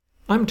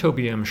I'm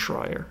Toby M.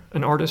 Schreier,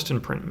 an artist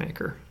and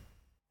printmaker.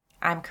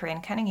 I'm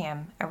Corinne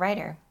Cunningham, a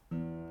writer.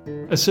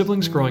 As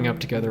siblings growing up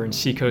together in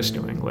Seacoast,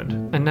 New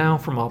England, and now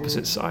from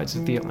opposite sides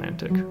of the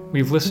Atlantic,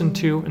 we've listened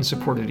to and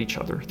supported each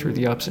other through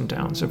the ups and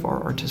downs of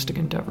our artistic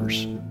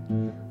endeavors.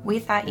 We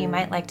thought you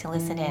might like to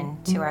listen in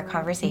to our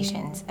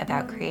conversations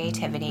about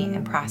creativity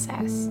and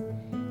process.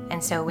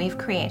 And so we've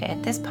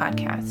created this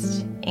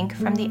podcast, Ink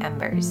from the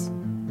Embers,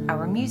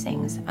 our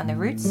musings on the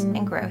roots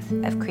and growth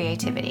of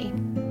creativity.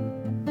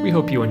 We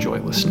hope you enjoy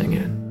listening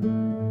in.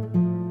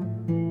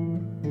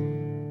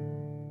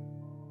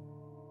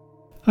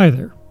 Hi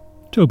there,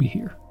 Toby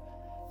here.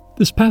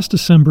 This past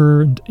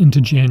December and into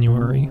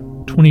January,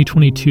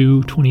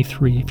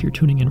 2022-23 if you're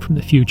tuning in from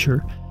the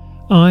future,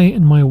 I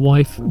and my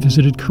wife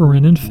visited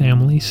Corinne and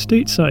family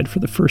stateside for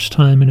the first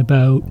time in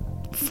about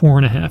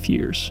 4.5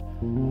 years.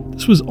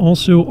 This was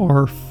also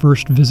our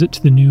first visit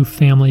to the new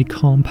family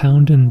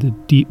compound in the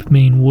deep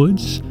Maine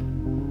woods.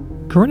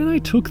 Corinne and I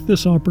took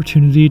this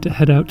opportunity to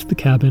head out to the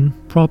cabin,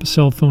 prop a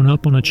cell phone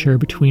up on a chair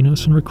between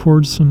us, and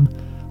record some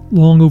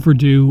long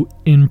overdue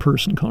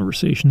in-person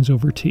conversations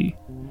over tea.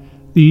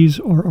 These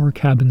are our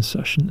cabin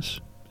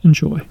sessions.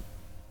 Enjoy.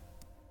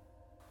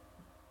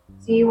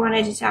 So you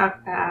wanted to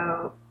talk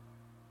about,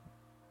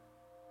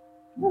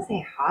 I don't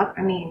say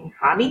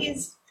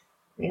hobbies?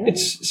 Really?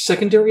 It's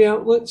secondary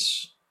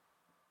outlets,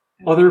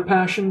 other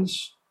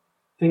passions,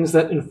 things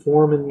that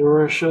inform and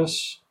nourish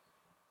us.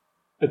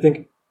 I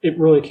think it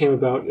really came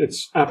about.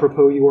 It's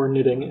apropos you are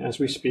knitting as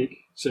we speak,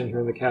 sitting here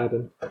in the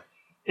cabin.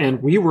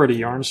 And we were at a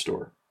yarn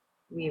store.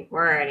 We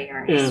were at a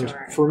yarn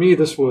store. And for me,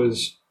 this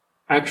was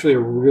actually a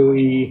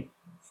really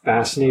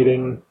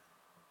fascinating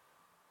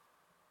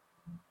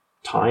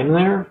time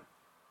there.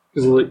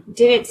 Did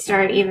it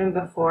start even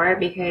before?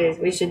 Because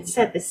we should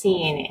set the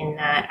scene in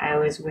that I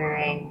was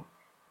wearing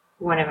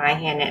one of my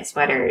hand knit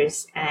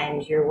sweaters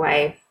and your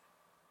wife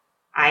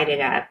eyed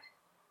it up.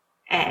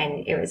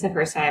 And it was the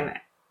first time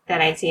that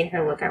I'd seen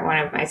her look at one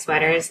of my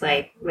sweaters,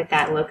 like with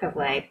that look of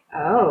like,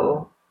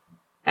 oh,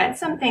 that's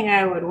something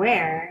I would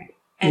wear.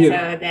 And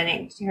so then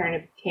it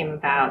came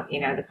about,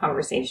 the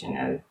conversation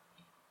of,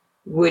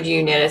 would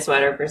you knit a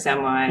sweater for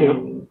someone? Yeah.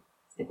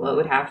 Like, well, it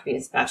would have to be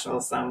a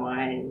special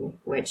someone,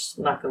 which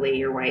luckily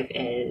your wife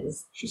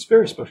is. She's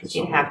very special.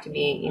 She'd have to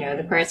be,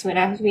 the person would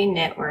have to be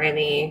knit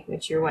worthy,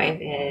 which your wife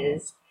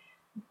is.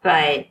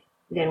 But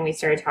then we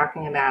started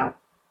talking about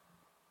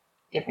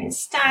different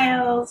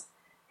styles.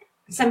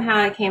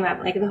 Somehow it came up,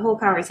 like the whole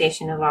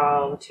conversation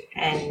evolved,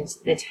 and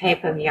the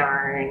type of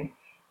yarn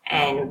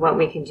and what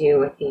we could do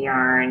with the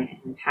yarn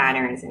and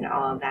patterns and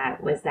all of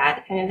that. Was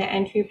that kind of the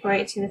entry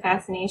point to the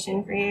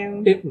fascination for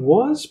you? It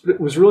was, but it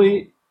was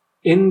really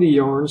in the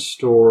yarn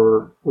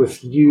store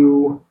with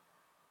you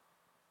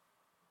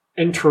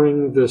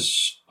entering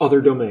this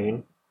other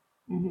domain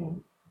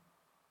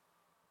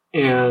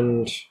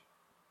and to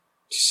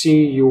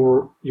see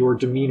your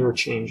demeanor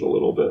change a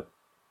little bit.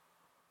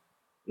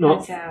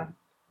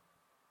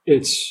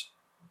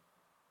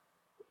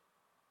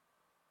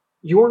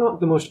 You're not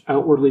the most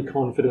outwardly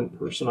confident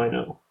person I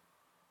know.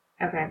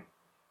 Okay.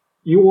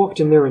 You walked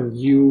in there and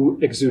you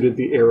exuded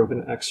the air of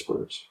an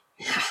expert.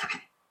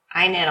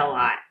 I knit a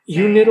lot.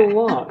 You knit a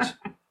lot.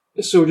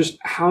 So just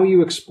how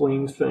you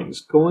explain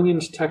things, going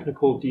into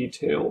technical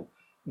detail,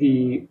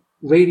 the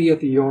lady at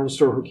the yarn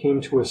store who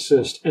came to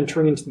assist,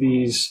 entering into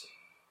these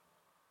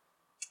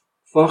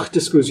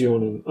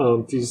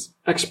Fachdiskussionen, these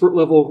expert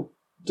level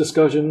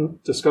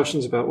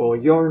discussions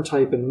about, yarn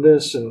type and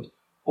this and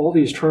all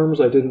these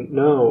terms I didn't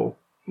know.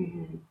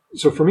 Mm-hmm.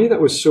 So for me, that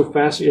was so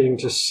fascinating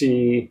to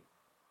see,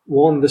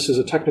 one, this is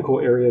a technical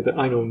area that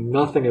I know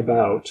nothing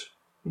about.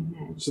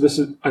 Mm-hmm. So this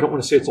is, I don't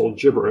want to say it's all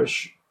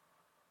gibberish.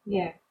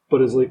 Yeah.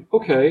 But it's like,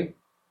 okay,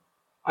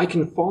 I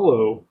can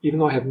follow, even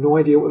though I have no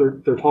idea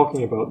what they're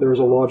talking about. There's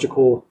a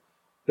logical,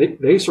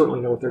 they certainly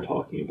know what they're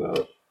talking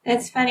about.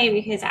 That's funny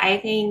because I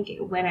think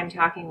when I'm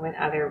talking with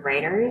other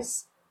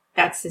writers,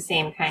 that's the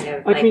same kind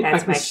of,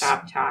 that's my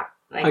shop talk.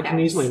 I can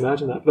easily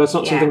imagine that. But that's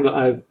not something that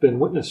I've been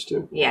witness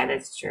to. Yeah,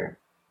 that's true.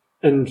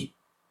 And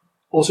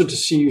also to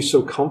see you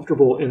so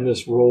comfortable in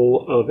this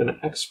role of an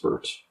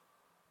expert,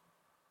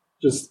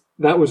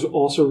 that was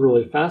also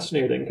really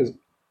fascinating because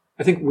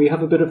I think we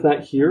have a bit of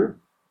that here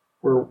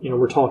where,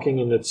 we're talking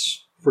and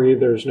it's free,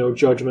 there's no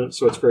judgment,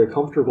 so it's very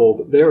comfortable.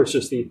 But there it's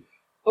just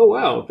oh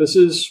wow,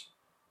 these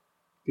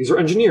are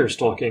engineers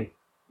talking.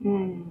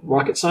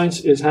 Rocket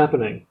science is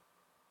happening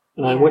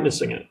and I'm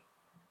witnessing it.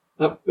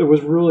 It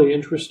was really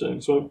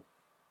interesting. So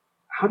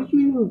how did you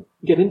even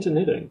get into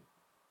knitting?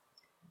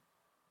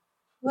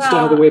 Well,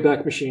 style the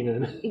Wayback Machine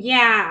in.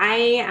 Yeah,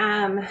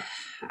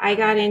 I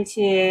got into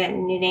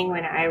knitting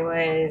when I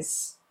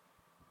was,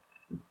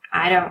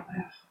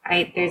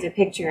 there's a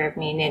picture of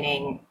me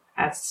knitting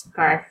a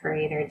scarf for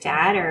either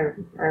Dad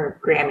or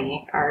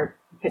Grammy, our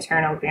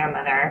paternal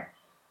grandmother.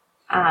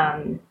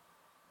 And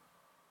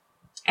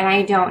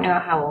I don't know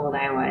how old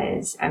I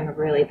was. I'm a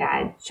really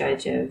bad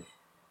judge of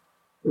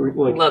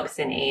looks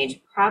and age.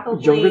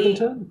 Probably younger than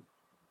 10?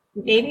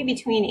 Maybe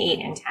between 8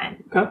 and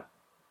 10. Okay.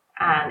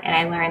 And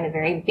I learned the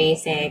very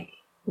basic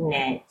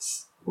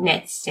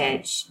knit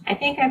stitch. I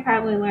think I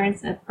probably learned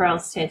the purl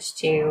stitch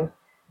too.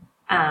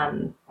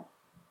 I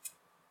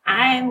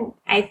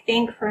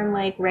think from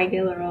like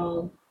regular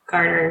old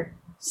garter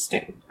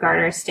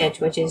stitch,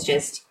 which is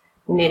just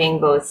knitting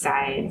both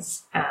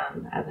sides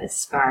of a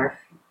scarf.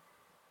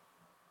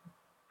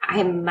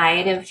 I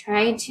might have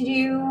tried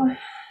to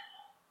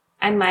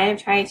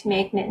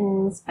make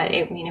mittens, but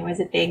it was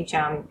a big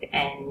jump,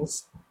 and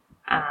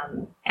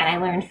I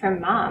learned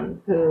from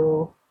Mom,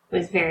 who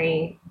was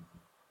very,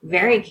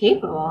 very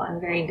capable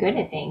and very good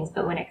at things,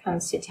 but when it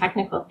comes to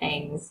technical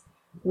things,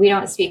 we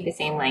don't speak the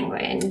same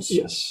language.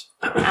 Yes.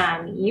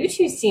 You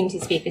two seem to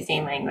speak the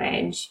same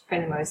language for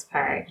the most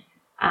part,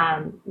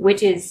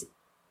 which is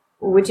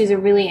a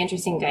really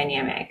interesting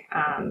dynamic.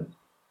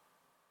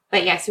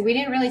 But yeah, so we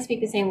didn't really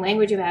speak the same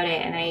language about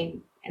it, and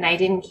I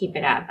didn't keep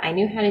it up. I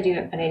knew how to do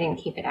it, but I didn't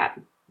keep it up.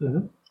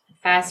 Mm-hmm.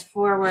 Fast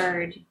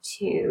forward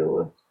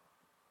to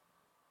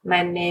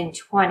my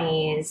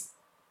mid-20s,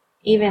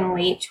 even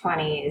late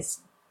 20s,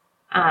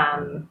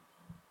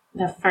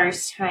 the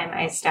first time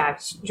I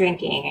stopped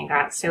drinking and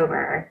got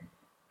sober,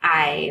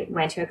 I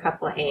went to a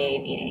couple of AA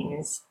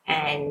meetings,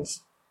 and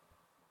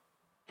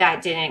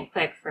that didn't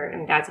click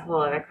and that's a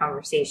whole other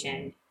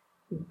conversation.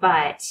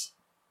 But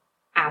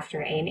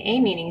after AA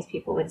meetings,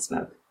 people would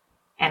smoke.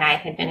 And I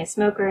had been a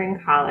smoker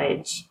in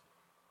college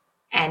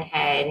and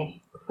had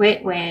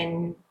quit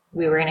when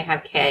we were going to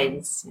have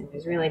kids and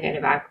was really good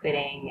about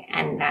quitting,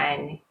 and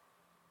then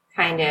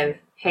kind of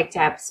picked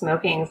up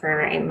smoking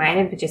for, it might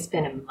have just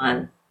been a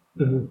month.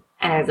 Mm-hmm.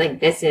 And I was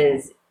like, this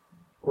is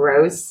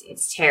gross.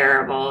 It's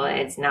terrible.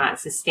 It's not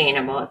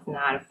sustainable. It's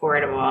not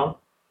affordable.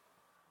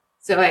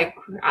 So I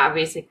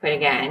obviously quit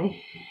again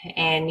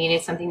and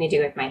needed something to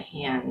do with my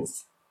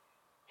hands,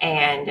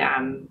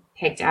 and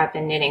picked up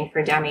a Knitting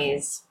for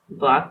Dummies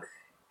book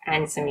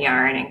and some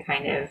yarn and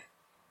kind of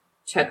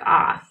took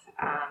off,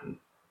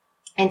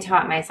 and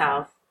taught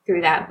myself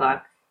through that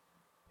book,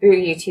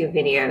 through YouTube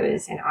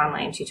videos and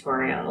online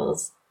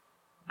tutorials.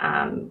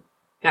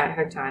 Got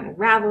hooked on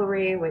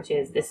Ravelry, which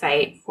is the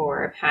site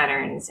for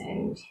patterns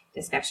and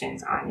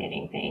discussions on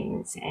knitting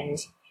things. And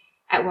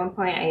at one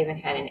point, I even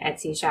had an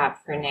Etsy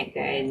shop for knit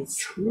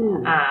goods.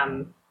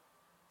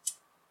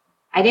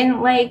 I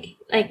didn't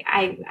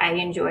I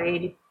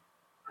enjoyed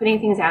putting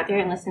things out there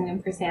and listing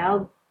them for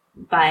sale,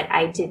 but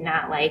I did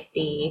not like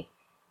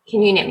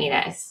can you knit me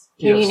this?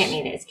 Can you knit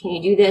me this? Can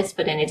you do this,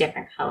 but in a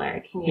different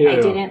color? I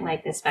didn't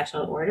like the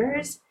special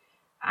orders.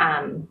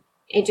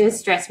 It just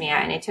stressed me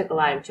out, and it took a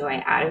lot of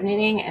joy out of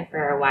knitting. And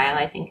for a while,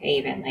 I think I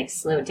even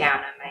slowed down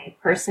on my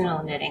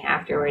personal knitting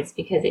afterwards,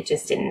 because it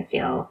just didn't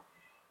feel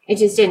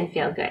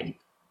good.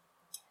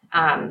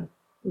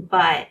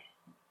 But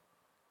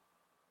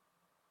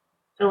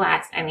the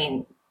last, I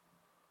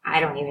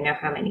don't even know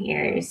how many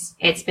years,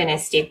 it's been a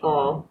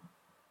staple.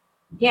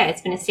 Yeah,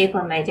 it's been a staple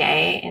in my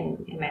day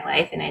and in my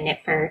life, and I knit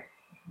for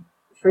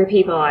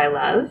people I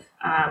love.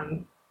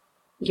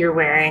 You're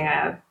wearing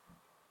a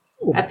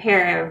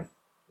pair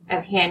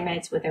of hand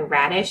mitts with a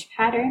radish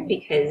pattern,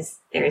 because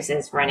there's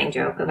this running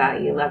joke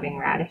about you loving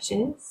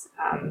radishes.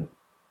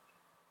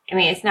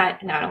 It's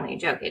not only a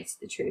joke, it's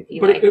the truth.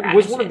 It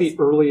was one of the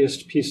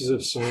earliest pieces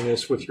of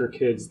silliness with your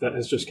kids that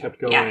has just kept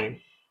going. Yeah.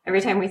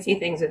 Every time we see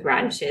things with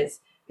radishes,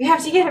 we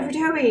have to get it for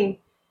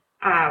Toby.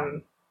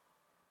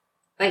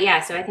 But yeah,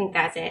 so I think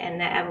that's it. And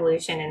the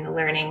evolution and the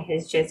learning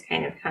has just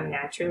kind of come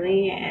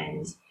naturally.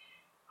 And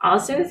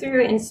also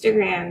through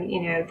Instagram,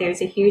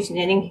 there's a huge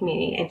knitting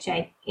community, a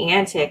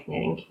gigantic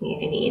knitting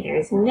community.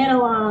 There's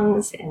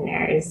knit-alongs, and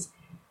there's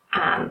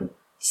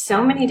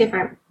so many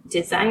different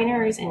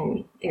designers,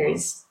 and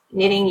there's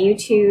knitting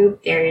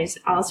YouTube. There's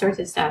all sorts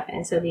of stuff.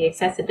 And so the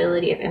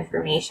accessibility of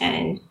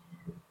information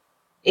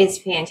is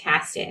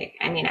fantastic.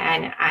 And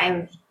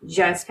I've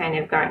just kind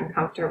of gotten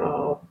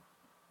comfortable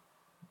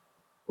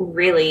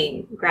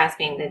really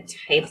grasping the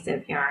types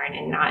of yarn,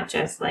 and not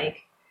just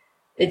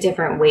the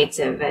different weights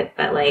of it,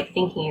 but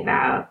thinking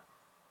about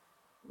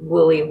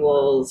woolly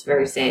wools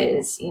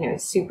versus,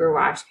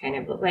 superwash kind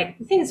of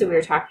the things that we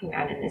were talking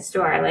about in the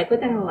store.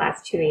 Within the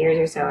last 2 years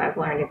or so, I've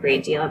learned a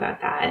great deal about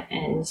that.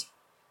 And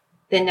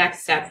the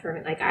next step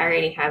for I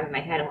already have in my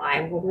head, I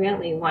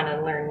really want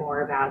to learn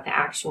more about the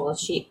actual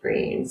sheep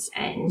breeds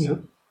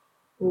and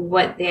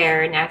what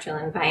their natural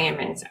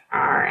environments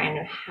are,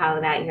 and how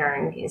that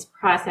yarn is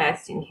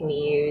processed and can be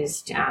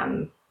used.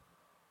 And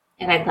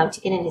I'd love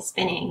to get into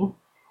spinning.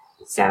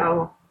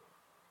 So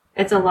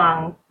it's a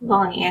long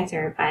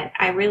answer, but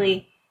I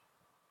really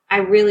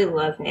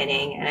love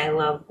knitting, and I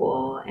love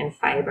wool and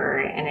fiber.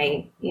 And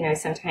I,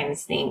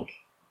 sometimes think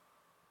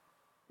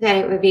that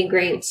it would be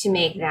great to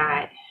make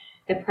that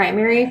the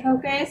primary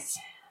focus,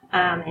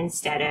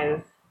 instead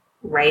of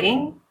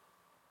writing.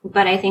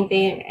 But I think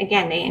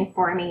they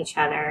inform each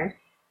other.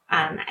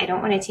 I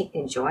don't want to take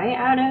the joy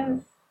out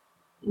of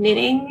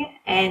knitting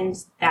and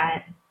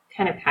that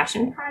kind of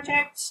passion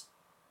project,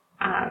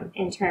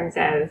 in terms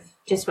of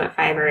just what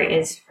fiber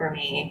is for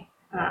me.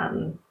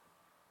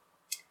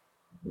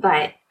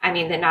 But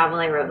the novel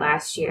I wrote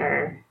last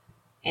year,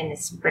 in the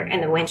spring,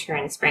 in the winter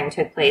and spring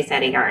took place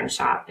at a yarn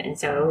shop. And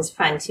so it was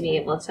fun to be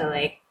able to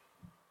like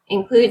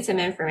include some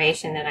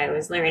information that I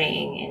was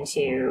learning and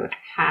to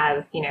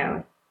have,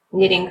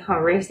 knitting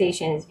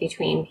conversations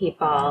between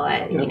people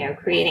and,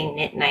 creating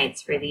knit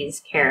nights for these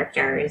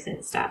characters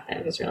and stuff.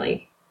 That was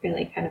really,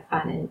 really kind of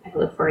fun. And I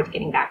look forward to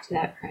getting back to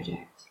that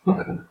project.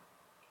 Okay.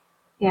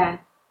 Yeah.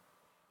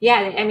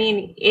 Yeah. I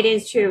mean, it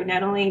is true.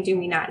 Not only do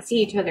we not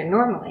see each other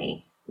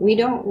normally, we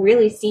don't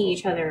really see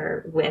each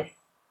other with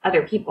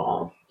other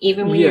people.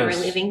 Even when we were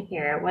living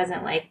here, it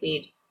wasn't like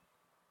we'd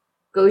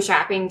go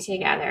shopping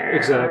together.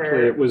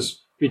 Exactly.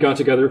 We got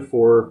together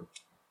for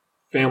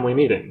family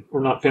meeting, or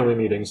not family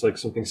meetings, like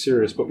something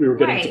serious, but we were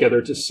getting together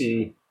to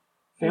see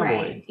family.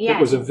 Right. Yeah. It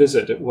was a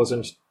visit.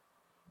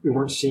 We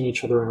weren't seeing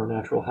each other in our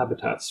natural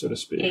habitats, so to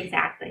speak.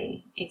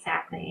 Exactly.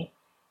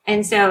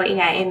 And so,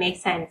 it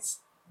makes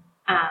sense.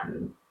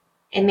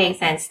 It makes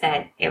sense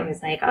that it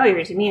was like, oh,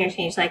 your demeanor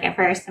changed. Like at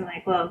first I'm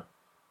like, well,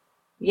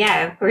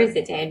 yeah, of course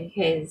it did,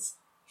 because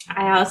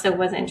I also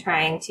wasn't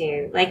trying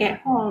to, like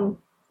at home,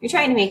 you're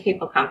trying to make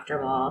people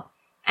comfortable,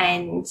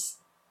 and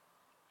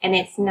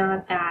it's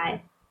not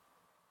that,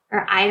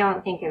 or I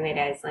don't think of it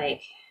as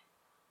like,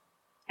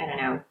 I don't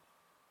know.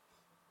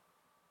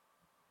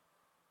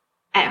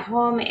 At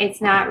home,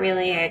 it's not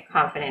really a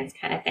confidence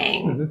kind of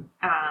thing,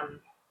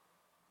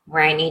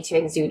 where I need to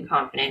exude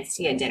confidence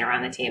to get dinner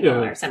on the table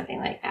or something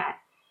like that.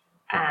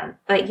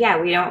 But yeah,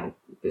 we don't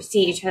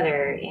see each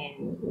other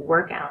in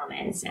work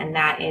elements, and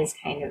that is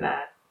kind of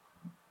a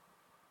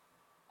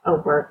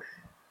work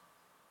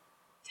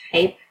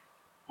type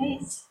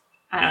place.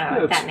 I don't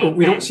know if that makes sense.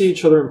 We don't see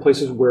each other in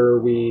places where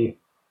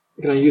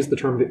can I use the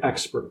term the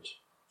expert?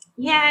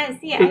 Yeah,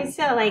 see, I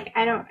still like,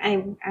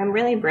 I'm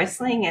really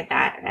bristling at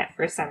that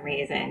for some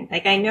reason.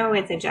 Like, I know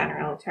it's a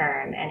general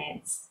term, and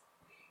it's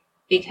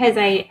because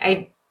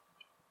I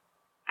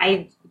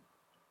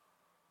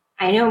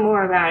know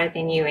more about it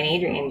than you and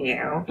Adrian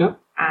do. Yep.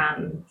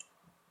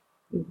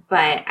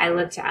 But I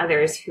look to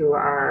others who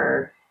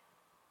are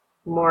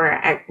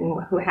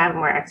who have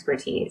more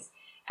expertise.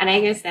 And I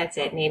guess that's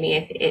it. Maybe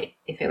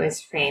if it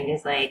was framed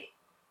as like,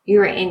 you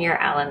were in your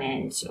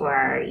element,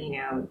 or,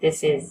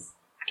 this is,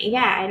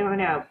 I don't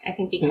know. I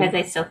think because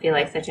I still feel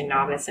like such a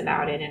novice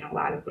about it in a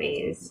lot of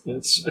ways.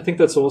 I think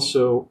that's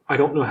also, I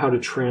don't know how to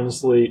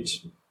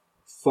translate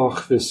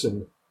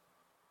Fachwissen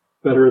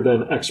better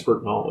than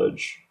expert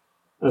knowledge.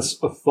 As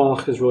a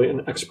Fach is really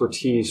an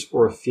expertise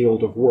or a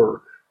field of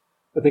work.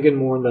 I think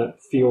more in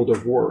that field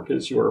of work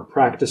is you are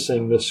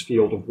practicing this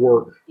field of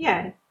work.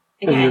 Yeah.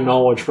 Again, and your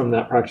knowledge from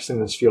that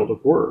practicing this field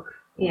of work.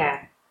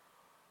 Yeah.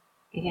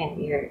 Again,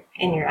 you're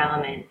in your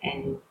element,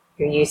 and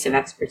your use of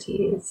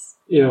expertise.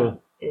 Yeah.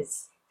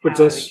 Is. But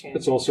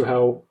it's also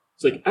how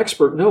it's like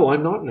expert. No,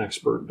 I'm not an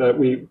expert. I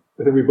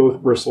think we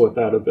both bristle at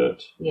that a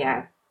bit.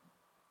 Yeah.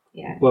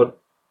 Yeah. But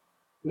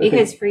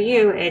because for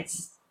you,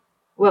 it's,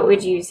 what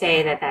would you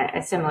say that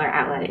a similar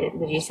outlet is?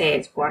 Would you say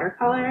it's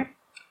watercolor?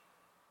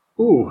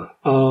 Ooh,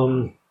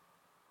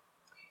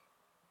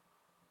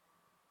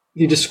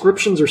 the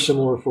descriptions are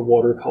similar for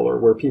watercolor,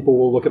 where people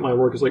will look at my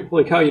work as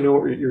like, how you know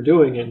what you're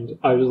doing? And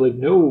I was like,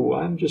 no,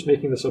 I'm just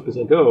making this up as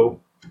I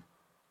go.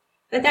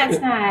 But that's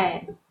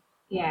not,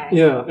 yeah.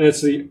 Yeah, and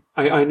it's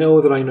I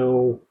know that I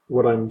know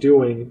what I'm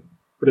doing,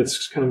 but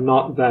it's kind of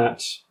not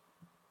that,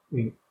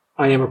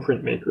 I am a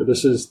printmaker.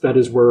 That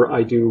is where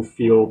I do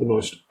feel the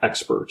most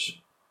expert,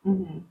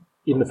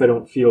 even if I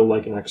don't feel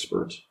like an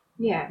expert.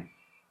 Yeah.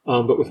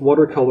 But with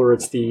watercolor,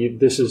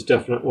 this is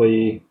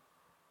definitely,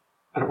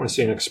 I don't want to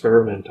say an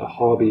experiment, a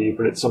hobby,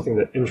 but it's something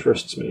that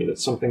interests me.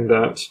 It's something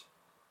that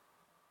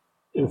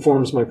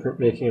informs my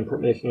printmaking, and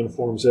printmaking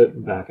informs it,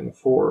 and back and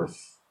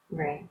forth.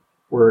 Right.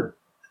 Where,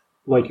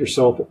 like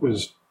yourself, it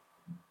was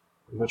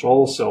pretty much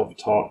all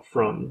self-taught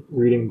from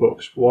reading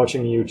books,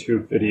 watching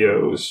YouTube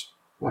videos,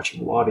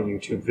 watching a lot of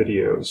YouTube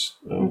videos.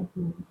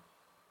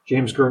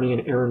 James Gurney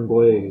and Aaron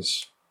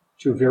Blaise,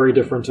 two very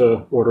different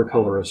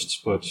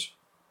watercolorists, but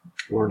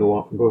learned a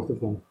lot from both of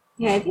them.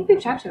 Yeah, I think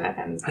we've talked about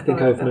them. I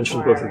think I've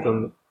mentioned both of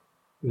them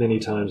many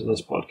times in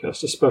this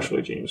podcast,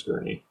 especially James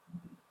Gurney.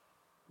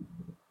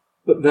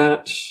 But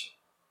that,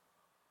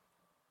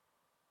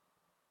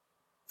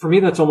 for me,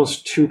 that's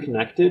almost too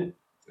connected,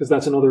 because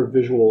that's another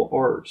visual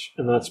art,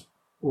 and that's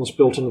almost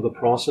built into the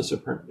process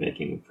of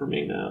printmaking for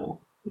me now.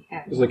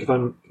 Yeah. It's like if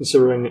I'm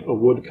considering a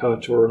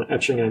woodcut or an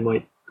etching, I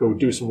might go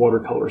do some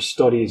watercolor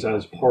studies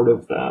as part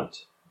of that.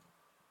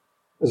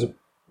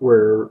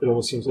 Where it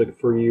almost seems like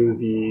for you,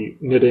 the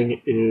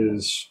knitting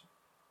is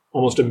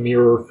almost a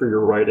mirror for your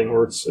writing,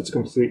 or it's a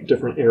complete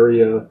different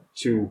area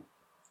to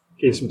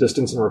gain some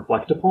distance and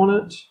reflect upon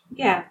it.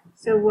 Yeah.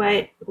 So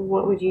what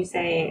would you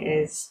say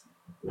is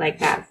like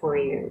that for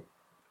you?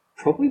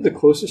 Probably the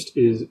closest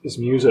is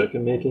music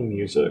and making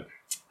music.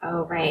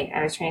 Oh, right.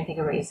 I was trying to think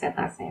of what you said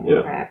last time.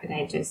 Yeah. And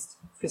I just,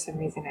 for some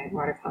reason, I had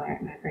watercolor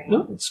in my brain.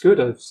 No, it's good.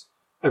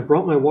 I've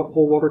brought my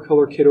whole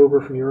watercolor kit over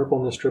from Europe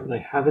on this trip, and I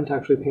haven't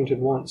actually painted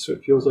once, so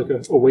it feels like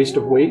a waste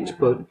of weight,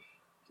 but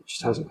it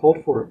just hasn't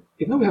called for it.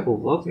 Even though we have a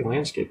lovely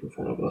landscape in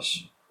front of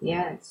us.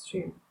 Yeah, that's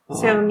true.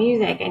 So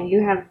music, and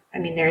you have,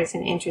 there's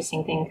an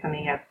interesting thing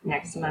coming up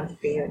next month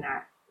for you in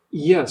that.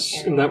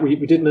 Yes, and that we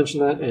did mention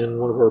that in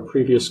one of our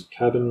previous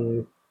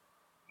cabin,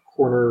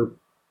 what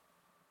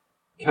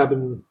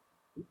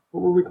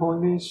were we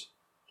calling these?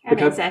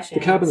 Sessions. The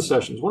cabin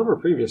sessions, one of our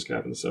previous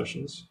cabin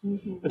sessions.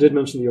 Mm-hmm. I did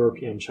mention the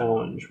RPM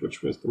Challenge,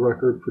 which was the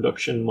record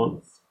production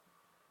month,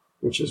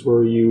 which is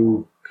where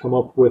you come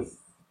up with,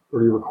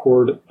 or you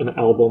record an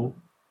album.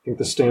 I think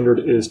the standard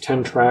is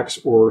 10 tracks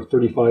or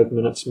 35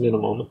 minutes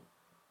minimum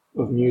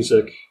of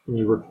music, and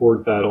you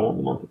record that all in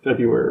the month of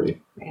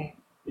February. Right.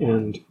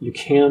 And you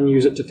can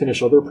use it to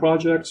finish other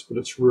projects, but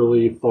it's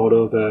really thought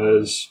of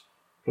as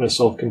kind of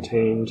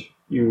self-contained.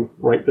 You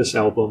write this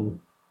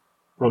album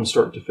from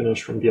start to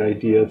finish, from the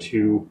idea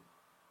to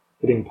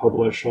hitting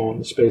publish, all in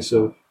the space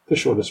of the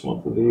shortest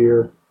month of the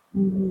year.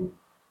 Mm-hmm.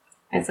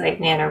 It's like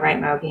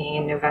NaNoWriMo being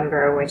in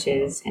November, which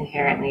is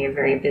inherently a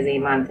very busy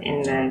month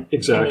in the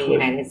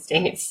United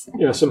States.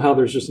 Yeah, somehow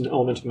there's just an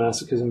element of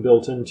masochism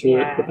built into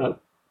it, but that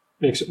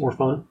makes it more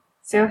fun.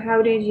 So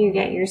how did you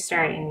get your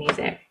start in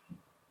music?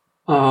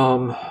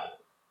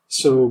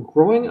 So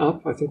growing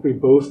up, I think we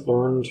both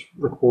learned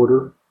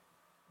recorder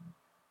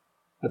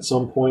at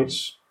some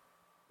points.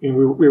 I mean,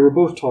 we were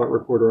both taught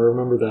recorder. I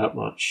remember that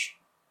much.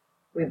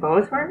 We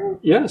both were?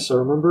 Yes, I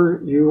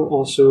remember you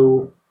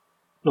also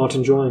not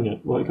enjoying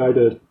it like I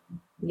did.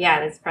 Yeah,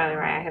 that's probably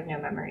right. I have no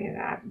memory of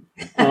that.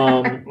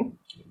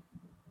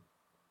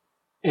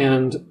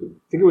 And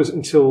I think it was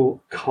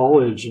until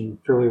college, and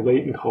fairly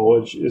late in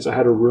college, is I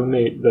had a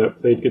roommate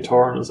that played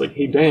guitar, and I was like,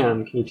 "Hey,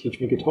 Dan, can you teach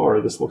me guitar?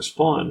 This looks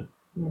fun."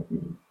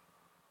 Mm-hmm.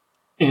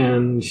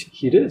 And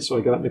he did. So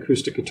I got an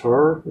acoustic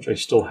guitar, which I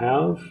still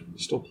have. I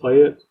still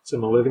play it. It's in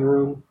my living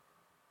room.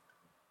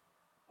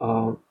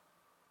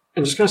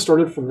 And just kind of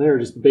started from there,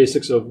 just the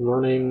basics of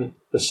learning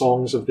the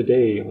songs of the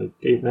day, like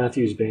Dave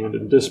Matthews Band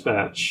and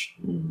Dispatch.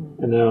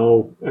 Mm-hmm. And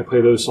now I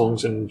play those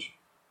songs, and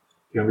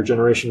the younger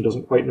generation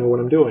doesn't quite know what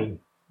I'm doing,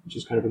 which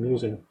is kind of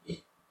amusing.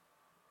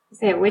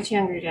 Say, which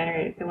younger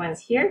generation? The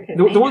ones here?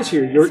 The ones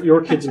here.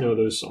 Your kids know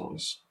those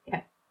songs.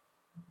 Yeah.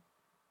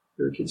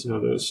 Your kids know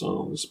those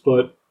songs.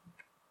 But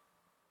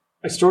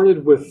I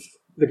started with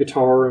the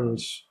guitar and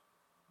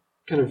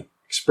kind of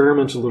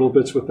experimented little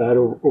bits with that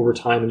over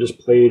time, and just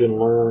played and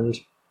learned.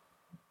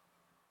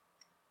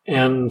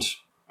 And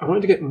I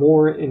wanted to get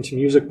more into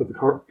music, but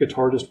the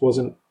guitar just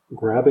wasn't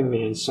grabbing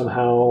me. And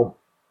somehow,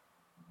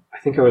 I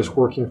think I was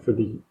working for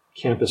the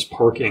campus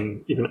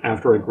parking even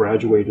after I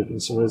graduated,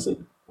 and someone was like,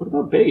 "What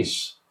about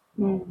bass?"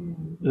 Mm-hmm.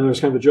 And there was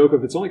kind of a joke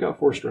of, "It's only got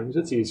 4 strings,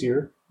 it's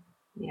easier."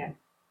 Yeah.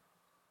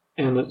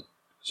 And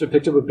so I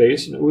picked up a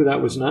bass, and ooh,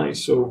 that was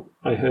nice. So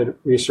I had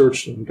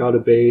researched and got a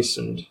bass,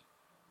 and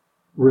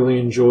really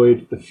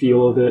enjoyed the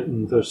feel of it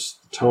and the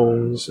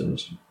tones,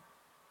 and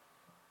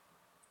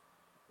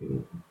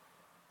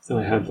then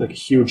I had like a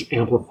huge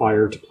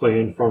amplifier to play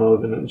in front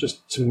of, and then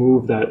just to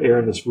move that air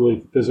in this really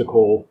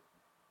physical,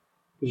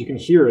 because you can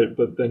hear it,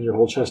 but then your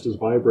whole chest is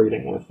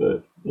vibrating with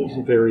it. It was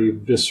a very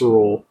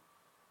visceral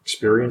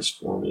experience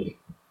for me.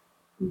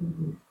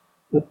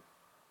 Mm-hmm.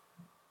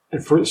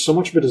 And for so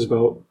much of it is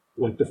about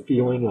like the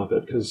feeling of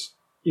it, because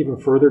even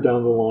further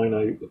down the line,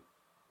 I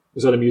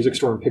was at a music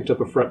store and picked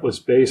up a fretless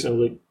bass, and I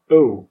was like,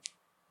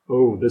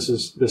 oh, this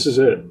is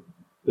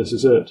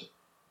it.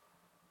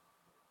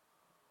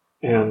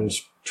 And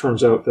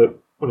turns out that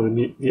one of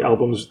the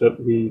albums that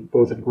we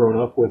both had grown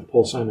up with,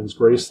 Paul Simon's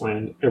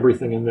Graceland,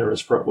 everything in there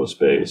is fretless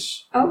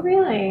bass. Oh,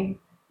 really?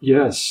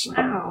 Yes.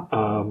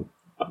 Wow.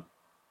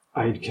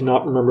 I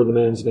cannot remember the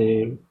man's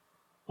name,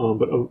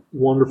 but a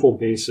wonderful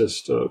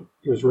bassist.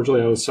 He was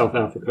originally out of South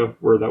Africa,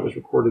 where that was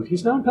recorded.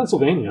 He's now in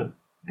Pennsylvania.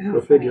 Oh,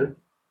 Go figure.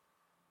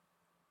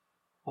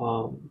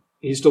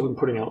 He's still been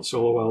putting out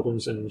solo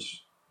albums and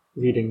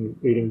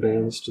leading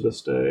bands to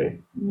this day.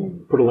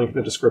 Mm. Put a link in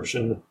the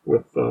description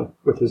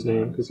with his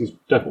name, because he's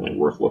definitely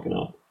worth looking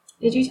up.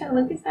 Did you tell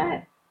Lucas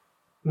that?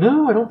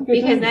 No, I don't think I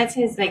did. Because that's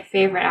his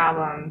favorite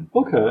album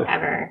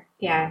ever.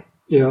 Yeah.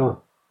 Yeah.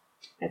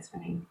 That's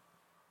funny.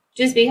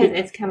 Just because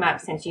it's come up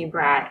since you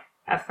brought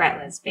a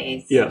fretless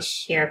bass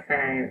here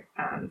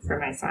for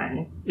my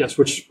son. Yes,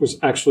 which was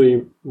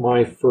actually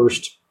my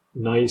first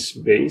nice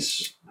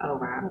bass. Oh,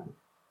 wow.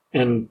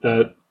 And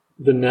that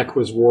the neck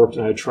was warped,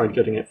 and I tried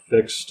getting it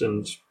fixed,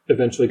 and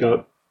eventually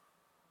got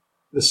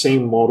the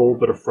same model,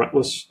 but a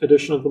fretless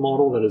edition of the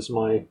model. That's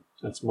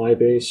my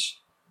bass.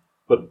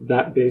 But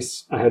that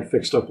bass I had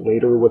fixed up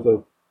later with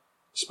a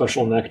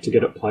special neck to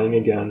get it playing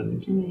again,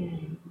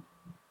 and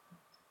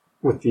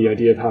with the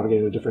idea of having it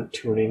in a different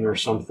tuning or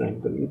something,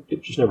 but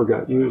it just never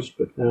got used.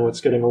 But now it's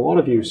getting a lot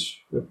of use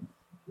with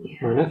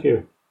my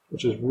nephew,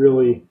 which is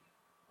really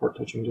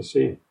heart-touching to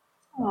see.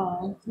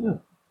 Aww. Yeah.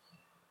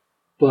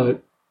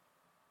 But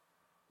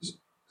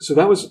so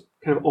that was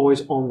kind of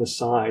always on the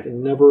side,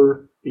 and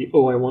never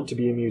I want to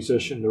be a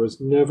musician. There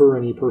was never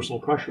any personal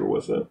pressure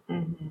with it.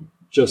 Mm-hmm.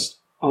 Just,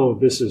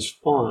 this is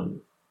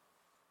fun.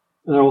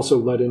 And that also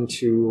led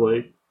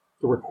into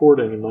the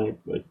recording and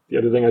the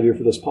editing I do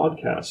for this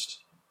podcast.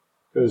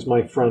 Because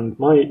my friend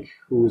Mike,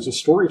 who is a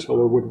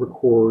storyteller, would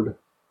record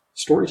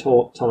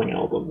storytelling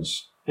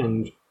albums,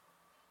 and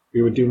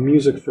we would do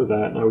music for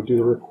that, and I would do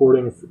the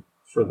recording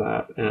for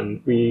that,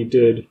 and we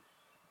did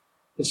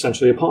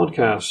essentially a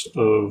podcast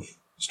of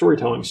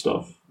storytelling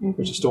stuff,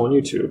 which is still on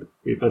YouTube.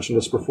 We've mentioned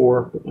this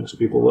before, but links will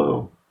be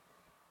below.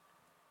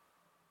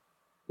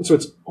 And so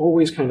it's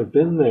always kind of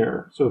been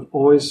there. So I've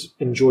always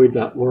enjoyed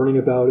that, learning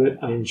about it.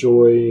 I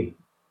enjoy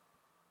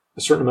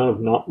a certain amount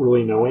of not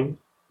really knowing.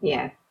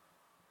 Yeah.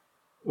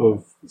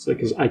 It's like,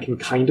 because I can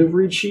kind of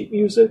read sheet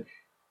music,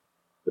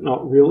 but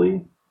not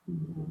really.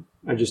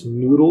 I just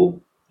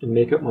noodle and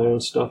make up my own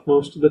stuff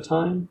most of the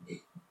time.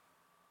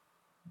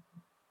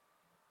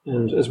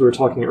 And as we were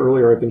talking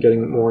earlier, I've been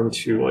getting more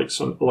into like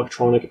some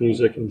electronic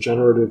music and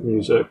generative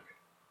music.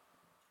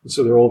 And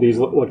so there are all these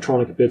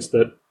electronic bits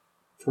that,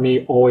 for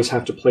me, always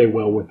have to play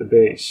well with the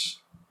bass.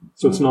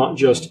 So it's not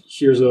just,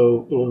 here's a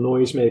little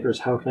noisemakers,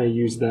 how can I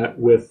use that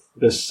with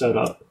this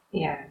setup?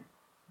 Yeah.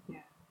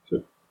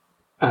 So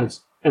it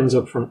ends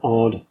up for an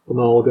odd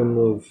amalgam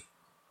of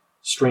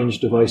strange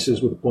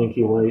devices with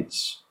blinky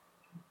lights.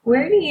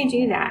 Where do you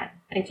do that?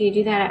 Like, do you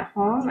do that at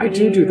home? I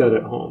do that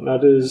at home.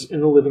 That is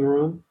in the living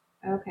room.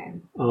 Okay.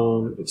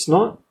 It's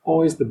not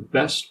always the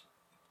best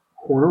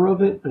corner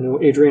of it. I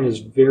know Adrienne is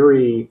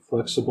very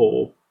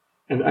flexible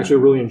and actually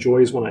really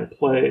enjoys when I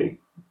play,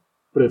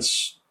 but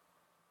it's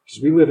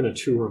because we live in a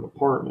 2-room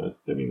apartment.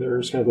 I mean,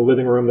 there's kind of the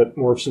living room that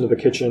morphs into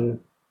the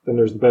kitchen, then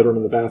there's the bedroom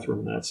and the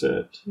bathroom, and that's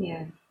it.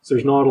 Yeah. So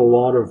there's not a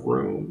lot of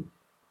room.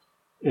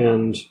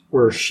 And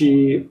where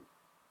she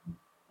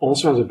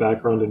also has a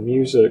background in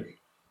music,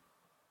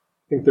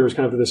 I think there's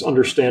kind of this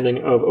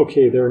understanding of,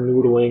 okay, they're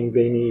noodling,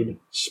 they need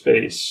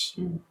space.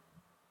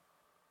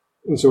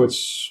 And so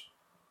it's,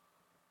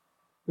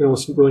 we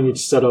almost really need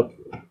to set up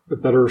a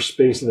better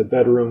space in the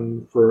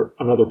bedroom for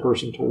another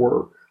person to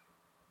work.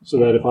 So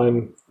that if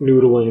I'm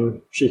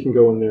noodling, she can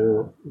go in there,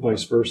 or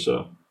vice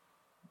versa.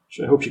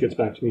 Which I hope she gets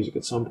back to music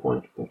at some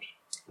point, but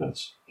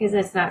that's... Because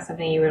that's not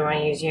something you would want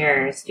to use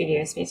your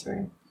studio space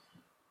for.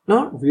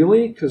 Not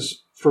really,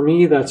 because for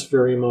me, that's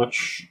very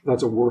much,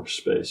 that's a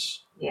workspace.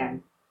 Yeah.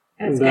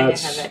 It's good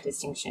to have that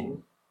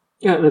distinction.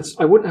 Yeah, and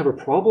I wouldn't have a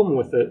problem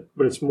with it,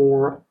 but it's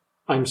more,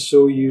 I'm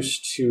so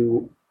used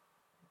to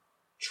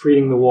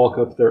treating the walk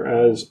up there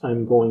as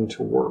I'm going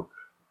to work.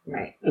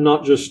 Right. And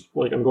not just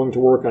like I'm going to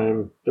work,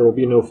 there will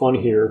be no fun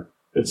here.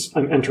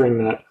 I'm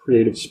entering that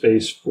creative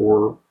space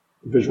for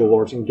visual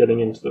arts and getting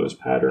into those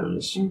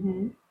patterns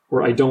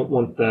where I don't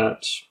want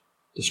that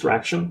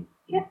distraction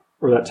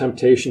or that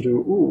temptation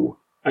to,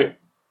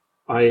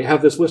 I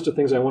have this list of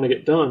things I want to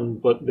get done,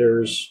 but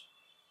there's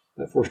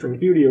that 4-string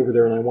beauty over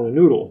there and I want to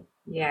noodle.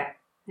 Yeah.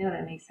 No,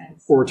 that makes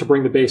sense. Or to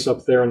bring the bass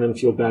up there and then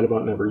feel bad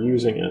about never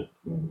using it.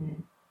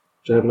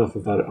 Which I have enough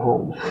of that at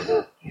home.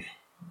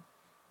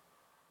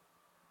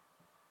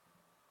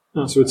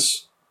 So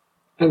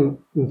and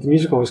the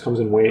music always comes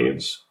in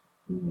waves.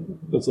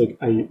 It's like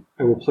I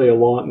will play a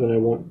lot and then I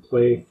won't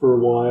play for a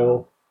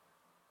while.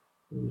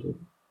 And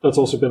that's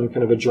also been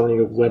kind of a journey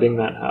of letting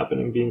that happen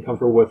and being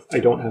comfortable with, I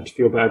don't have to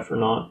feel bad for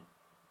not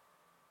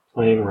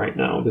playing right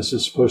now. This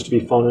is supposed to be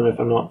fun, and if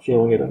I'm not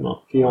feeling it, I'm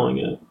not feeling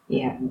it.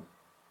 Yeah.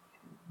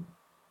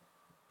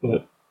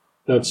 But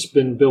that's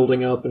been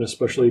building up, and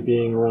especially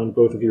being around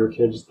both of your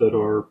kids that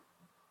are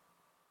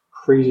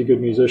crazy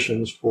good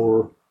musicians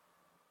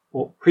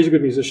crazy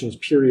good musicians,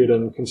 period,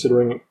 and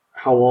considering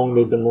how long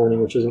they've been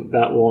learning, which isn't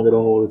that long at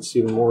all, it's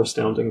even more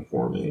astounding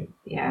for me.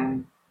 Yeah.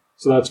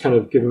 So that's kind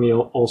of given me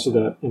also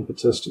that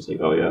impetus to think,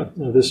 oh yeah,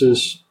 this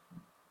is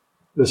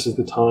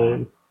the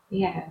time.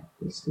 Yeah.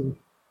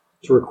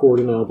 To record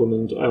an album,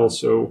 and I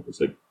also,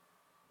 it's like,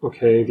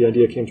 okay, the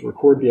idea came to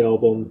record the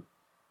album,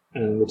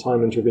 and the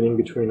time intervening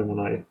between them when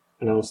I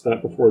announced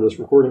that before this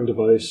recording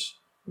device,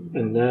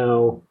 and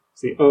now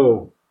it's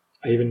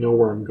I even know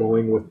where I'm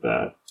going with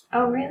that.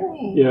 Oh,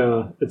 really?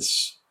 Yeah,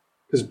 it's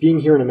because being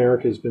here in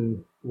America has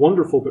been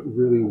wonderful, but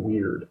really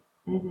weird.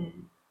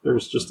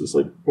 There's just this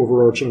like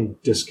overarching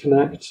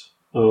disconnect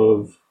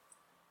of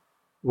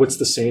what's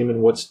the same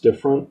and what's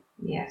different.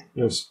 Yeah.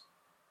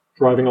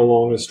 Driving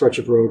along a stretch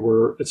of road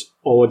where it's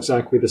all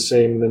exactly the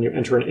same, and then you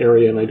enter an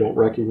area and I don't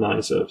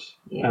recognize it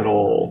at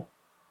all.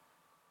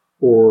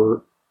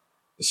 Or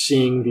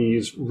seeing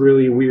these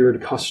really weird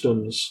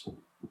customs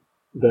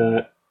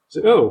that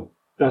say,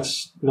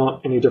 that's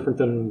not any different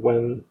than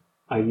when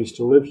I used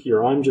to live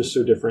here. I'm just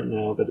so different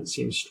now that it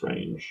seems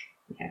strange.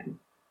 Yeah.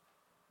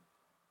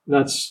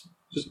 That's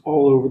just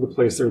all over the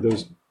place. There are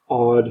those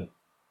odd,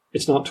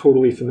 it's not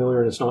totally familiar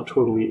and it's not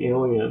totally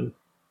alien.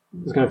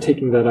 It's kind of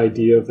taking that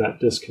idea of that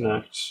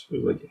disconnect.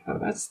 It was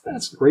like,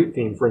 that's a great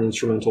theme for an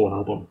instrumental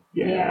album.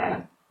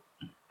 Yeah.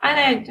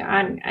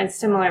 On a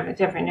similar but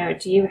different note,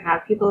 do you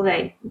have people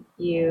that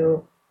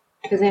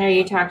because I know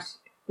you talked,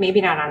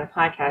 maybe not on the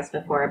podcast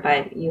before,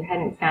 but you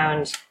hadn't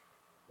found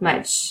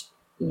much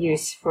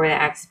use for the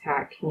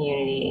expat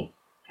community.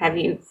 Have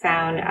you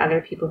found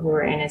other people who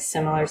are in a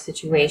similar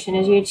situation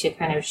as you to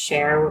kind of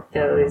share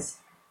those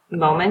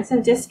moments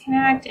of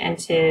disconnect and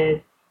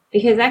to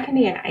Because that can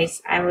be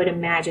I would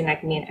imagine that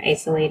can be an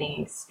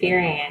isolating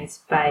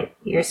experience, but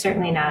you're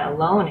certainly not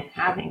alone in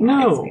having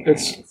that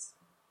experience.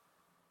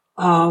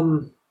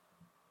 I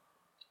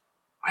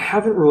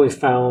haven't really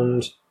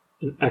found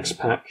an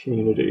expat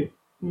community.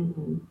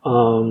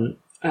 Mm-hmm.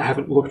 I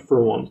haven't looked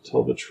for one, to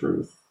tell the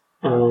truth.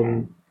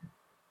 Okay.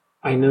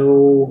 I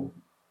know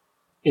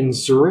in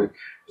Zurich,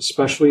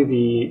 especially,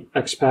 the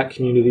expat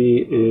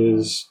community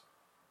is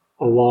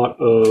a lot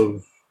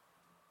of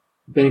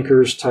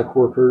bankers, tech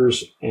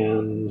workers,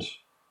 and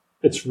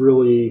it's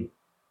really...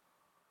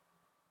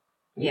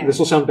 Yeah. This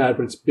will sound bad,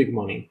 but it's big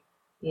money.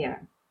 Yeah.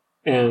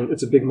 And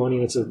it's a big money,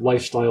 and it's a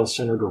lifestyle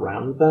centered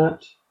around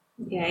that.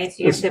 Yeah,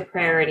 the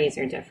priorities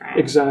are different.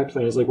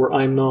 Exactly. It's like where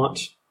I'm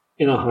not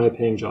in a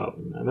high-paying job.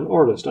 I'm an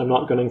artist. I'm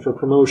not gunning for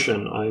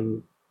promotion.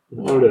 I'm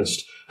an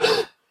artist.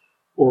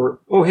 Or,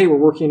 oh, hey, we're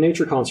working in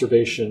nature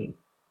conservation.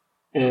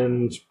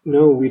 And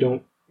no, we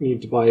don't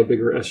need to buy a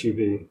bigger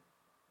SUV.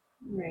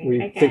 Right.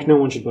 We think no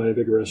one should buy a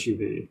bigger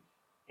SUV.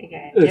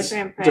 Again, It's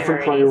different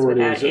priorities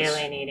without It's,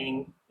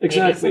 alienating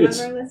exactly. maybe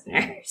some of our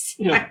listeners.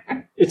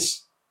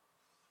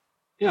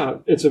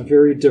 It's a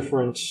very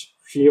different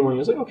feeling.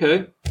 It's like,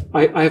 okay,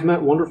 I have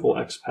met wonderful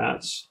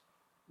expats,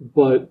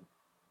 but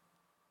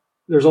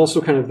there's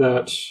also kind of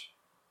that...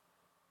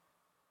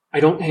 I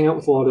don't hang out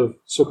with a lot of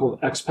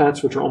so-called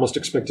expats, which are almost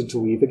expected to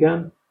leave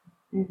again.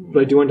 Mm-hmm.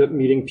 But I do end up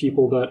meeting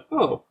people that,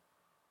 oh,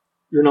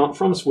 you're not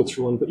from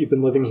Switzerland, but you've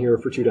been living here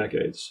for 2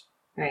 decades.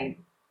 Right.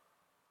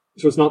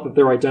 So it's not that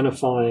they're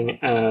identifying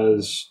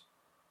as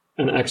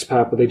an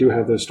expat, but they do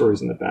have those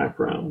stories in the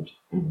background.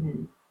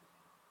 Mm-hmm.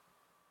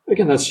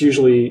 Again, that's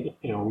usually,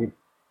 a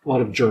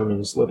lot of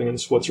Germans living in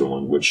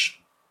Switzerland, which,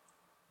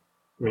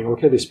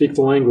 okay, they speak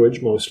the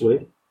language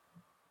mostly,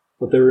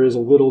 but there is a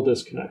little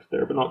disconnect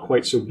there, but not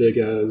quite so big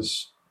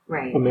as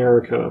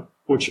America,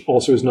 which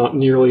also is not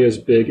nearly as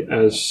big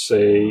as,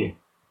 say,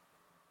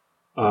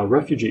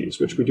 refugees,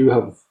 which we do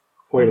have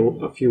quite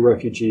a few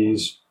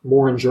refugees,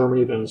 more in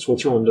Germany than in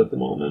Switzerland at the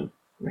moment.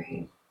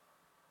 Right.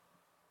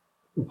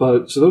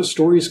 But so those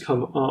stories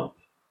come up,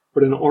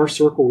 but in our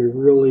circle, we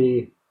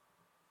really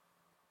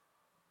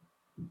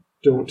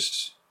don't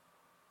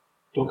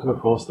come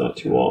across that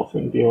too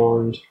often,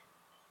 beyond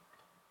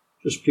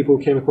just people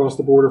who came across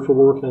the border for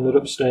work and ended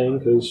up staying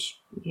because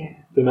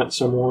they met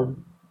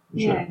someone.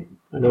 Yeah.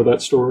 I know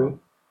that story.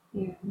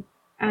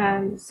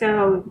 Yeah.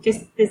 So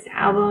just this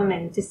album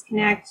and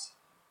Disconnect,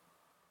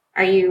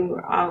 are you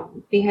all,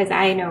 because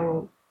I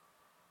know,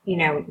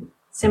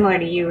 similar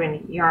to you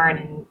and yarn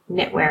and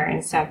knitwear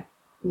and stuff,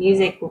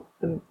 music,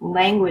 the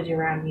language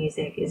around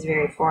music is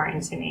very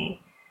foreign to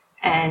me.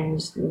 And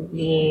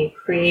the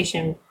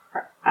creation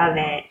of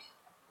it,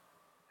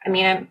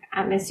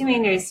 I'm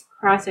assuming there's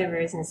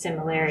crossovers and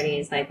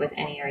similarities like with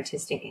any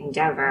artistic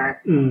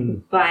endeavor,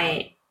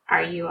 but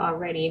are you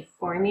already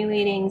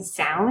formulating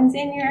sounds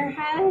in your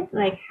head?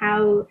 Like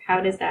how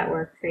does that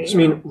work for you?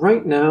 So,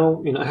 right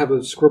now, I have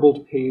a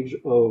scribbled page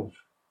of,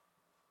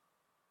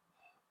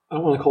 I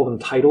don't want to call them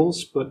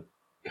titles, but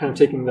kind of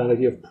taking that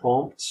idea of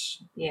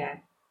prompts. Yeah.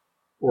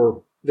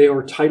 Or they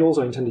are titles,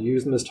 I intend to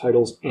use them as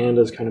titles and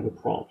as kind of a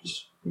prompt.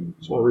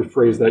 Mm-hmm. So I'll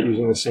rephrase that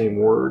using the same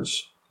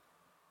words.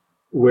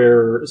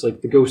 Where it's like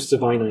the Ghosts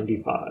of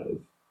I-95.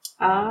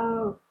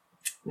 Oh,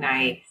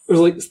 nice. There's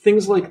like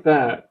things like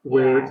that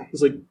where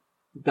it's like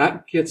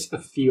that gets a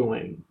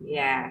feeling.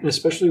 Yeah. And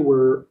especially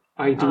where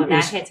I do. Oh,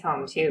 that hits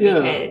home too. Yeah.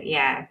 Because,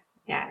 yeah.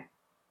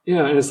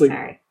 Yeah, and it's like,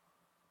 sorry.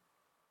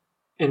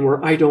 And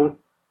where I don't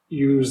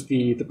use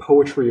the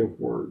poetry of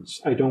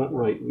words. I don't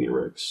write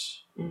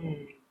lyrics.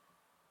 Mm.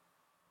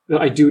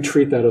 I do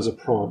treat that as a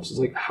prompt. It's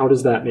like, how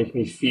does that make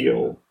me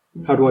feel?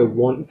 Mm. How do I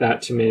want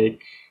that to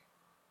make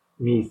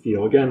me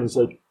feel? Again, it's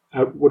like,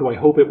 what do I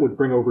hope it would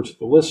bring over to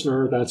the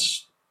listener?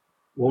 That's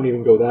won't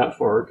even go that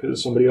far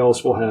because somebody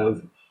else will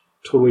have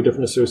totally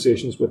different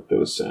associations with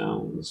those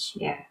sounds.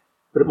 Yeah.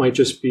 But it might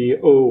just be,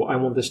 oh, I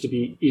want this to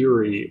be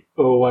eerie.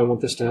 Oh, I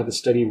want this to have a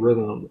steady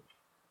rhythm.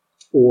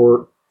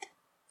 Or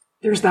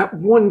there's that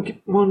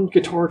one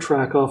guitar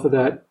track off of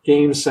that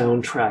game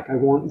soundtrack. I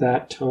want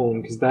that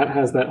tone because that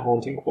has that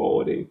haunting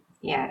quality.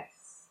 Yes.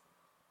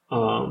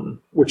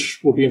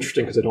 Which will be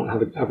interesting because I don't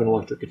have an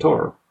electric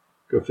guitar.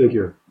 Go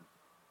figure.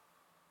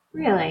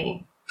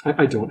 Really?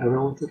 I don't have an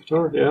electric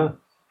guitar, yeah.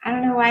 I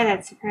don't know why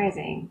that's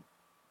surprising.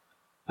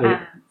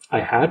 I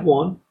had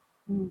one,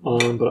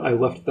 but I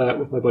left that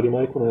with my buddy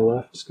Mike when I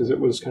left because it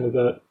was kind of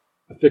that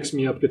a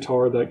fix-me-up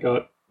guitar that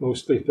got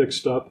mostly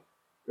fixed up.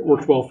 It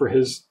worked well for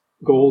his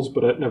goals,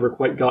 but it never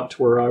quite got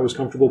to where I was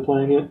comfortable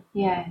playing it.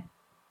 Yeah.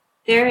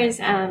 There's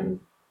a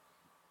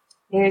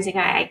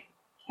guy I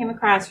came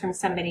across from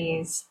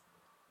somebody's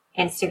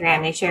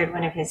Instagram. They shared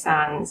one of his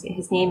songs.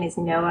 His name is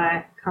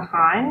Noah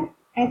Kahan,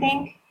 I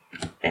think.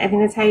 I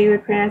think that's how you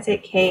would pronounce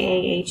it,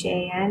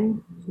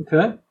 Kahan.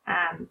 Okay.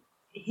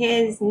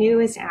 His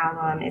newest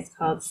album is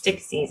called Stick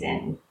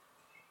Season,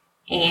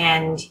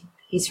 and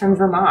he's from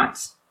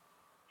Vermont.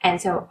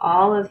 And so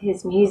all of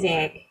his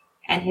music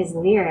and his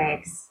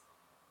lyrics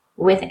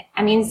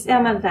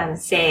some of them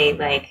say,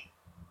 like,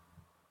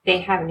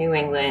 they have New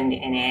England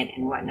in it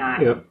and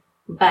whatnot. Yeah.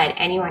 But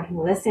anyone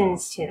who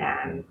listens to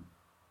them,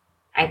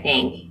 I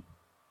think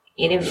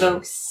it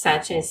evokes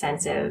such a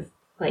sense of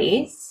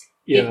place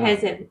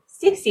because of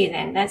stick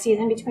season, that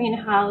season between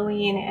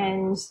Halloween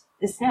and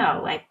the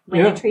snow, like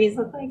when the trees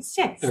look like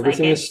sticks.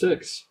 Everything is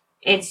sticks.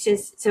 It's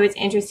just, so it's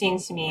interesting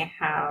to me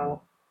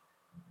how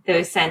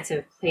that sense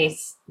of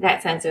place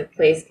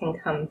can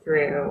come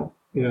through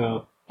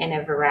in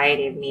a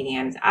variety of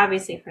mediums.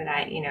 Obviously for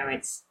that,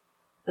 it's,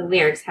 the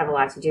lyrics have a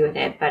lot to do with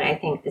it, but I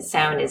think the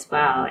sound as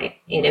well, it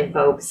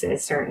evokes a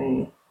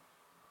certain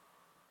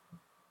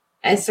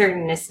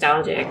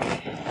nostalgic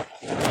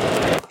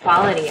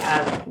quality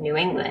of New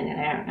England, and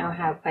I don't know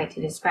how quite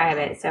to describe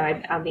it, so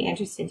I'll be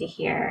interested to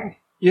hear.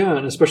 Yeah,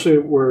 and especially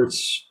where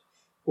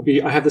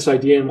I have this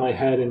idea in my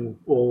head, and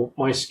will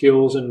my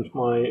skills and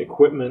my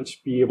equipment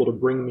be able to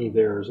bring me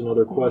there is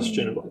another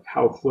question of like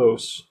how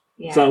close.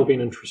 So that'll be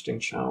an interesting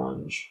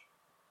challenge.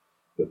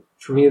 But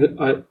for me,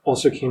 that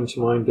also came to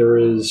mind,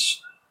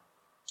 it's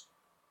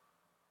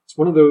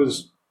one of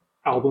those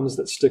albums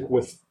that stick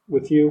with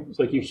you. It's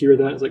like you hear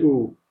that, it's like,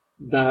 ooh,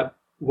 that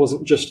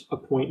wasn't just a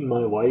point in my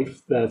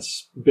life,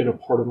 that's been a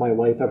part of my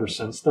life ever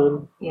since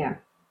then. Yeah.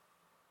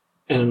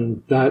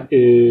 And that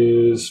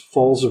is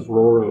Falls of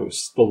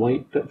Rhoros, The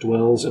Light That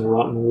Dwells in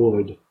Rotten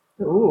Wood.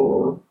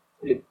 Ooh.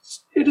 It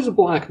is a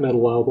black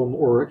metal album,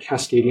 or a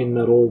Cascadian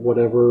metal,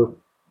 whatever.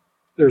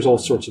 There's all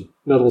sorts of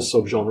metal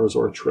subgenres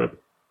or a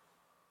trip.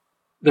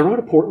 They're out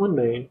of Portland,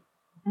 Maine.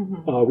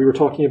 Mm-hmm. We were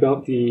talking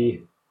about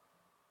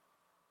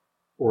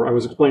or I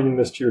was explaining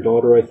this to your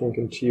daughter, I think,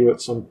 and to you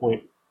at some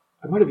point.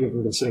 I might have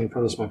even been sitting in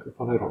front of this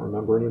microphone, I don't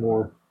remember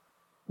anymore.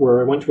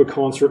 Where I went to a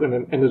concert and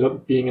then ended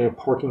up being in a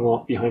parking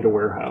lot behind a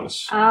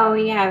warehouse. Oh,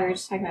 yeah, we were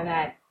just talking about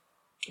that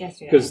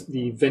yesterday. Because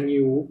the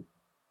venue,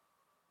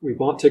 we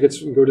bought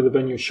tickets and go to the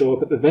venue, show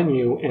up at the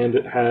venue, and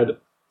it had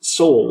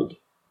sold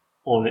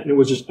on it, and it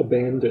was just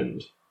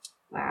abandoned.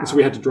 Wow. And so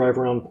we had to drive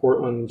around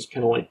Portland,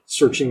 kind of like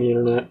searching the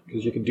internet,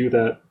 because you could do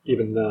that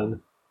even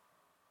then,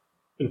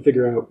 and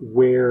figure out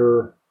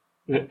where.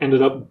 And it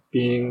ended up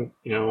being,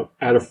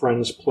 at a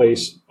friend's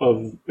place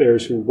of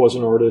theirs who was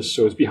an artist,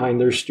 so it was behind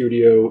their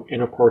studio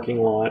in a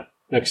parking lot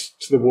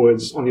next to the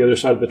woods on the other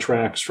side of the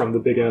tracks from the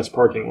big-ass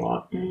parking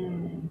lot.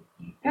 Mm.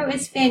 It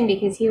was Finn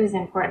because he was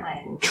in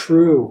Portland.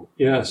 True,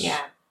 yes.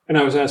 Yeah. And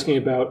I was asking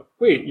about,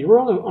 wait, you were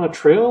on a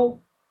trail?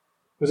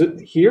 Was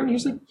it here? And he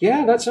was like,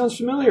 yeah, that sounds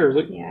familiar. I was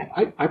like, yeah.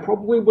 I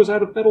probably was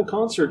at a metal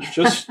concert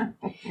just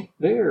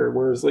there.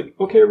 Whereas like,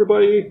 okay,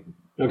 everybody,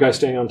 guy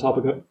standing on top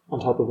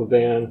of a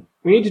van.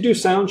 We need to do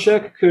sound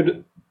check.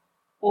 Could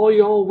all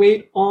y'all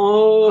wait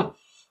on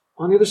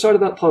the other side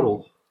of that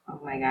puddle? Oh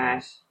my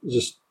gosh.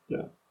 Just,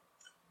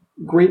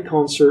 great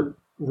concert.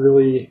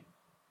 Really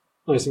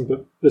nice thing.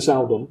 But this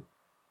album,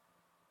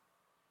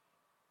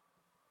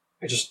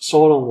 I just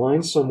saw it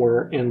online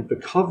somewhere, and the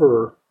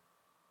cover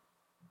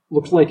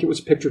looked like it was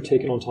a picture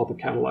taken on top of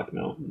Cadillac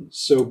Mountain.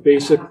 So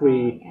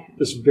basically,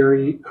 this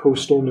very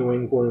coastal New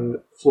England,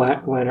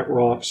 flat granite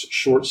rocks,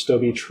 short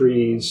stubby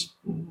trees.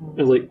 Mm-hmm.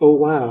 And like, oh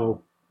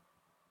wow,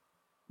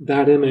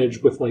 that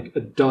image with like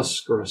a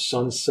dusk or a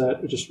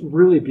sunset, just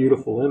really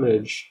beautiful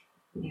image.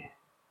 Yeah.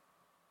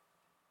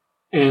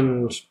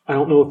 And I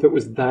don't know if it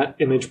was that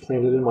image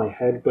planted in my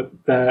head,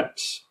 but that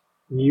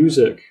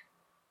music,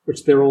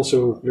 which they're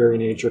also a very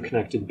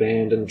nature-connected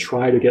band and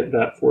try to get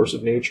that force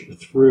of nature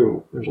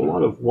through. There's a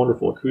lot of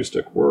wonderful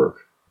acoustic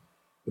work.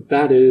 But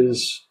that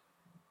has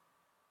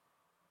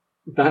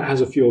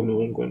a feel of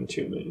New England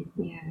to me.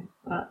 Yeah,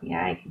 well,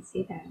 yeah, I can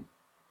see that.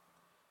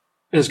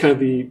 And it's kind of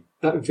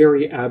that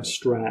very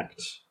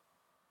abstract,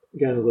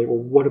 again, like, well,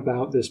 what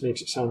about this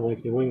makes it sound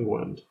like New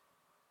England?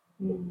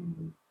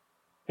 Mm.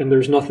 And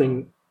there's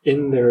nothing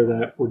in there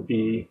that would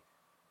be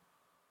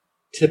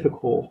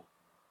typical.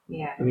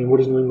 Yeah. I mean, what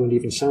does New England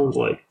even sound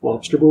like?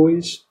 Lobster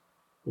Boys?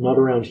 Not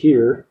around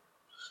here.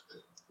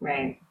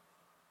 Right.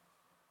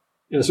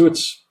 Yeah, so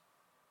it's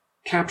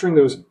capturing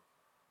those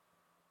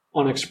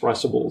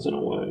unexpressibles in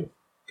a way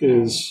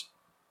is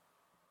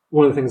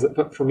one of the things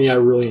that, for me, I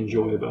really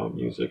enjoy about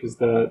music is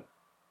that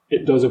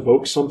it does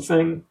evoke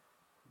something,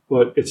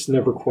 but it's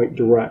never quite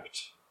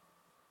direct.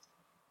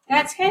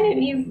 That's kind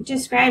of, you've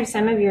described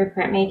some of your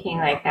printmaking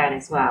like that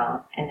as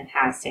well in the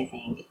past, I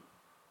think.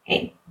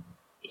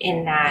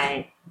 In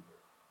that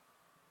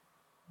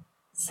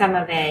some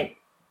of it,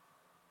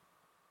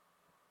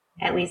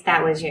 at least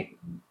that was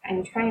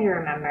I'm trying to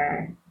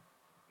remember,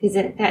 because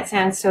that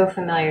sounds so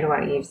familiar to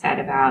what you've said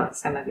about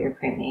some of your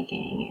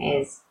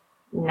printmaking, is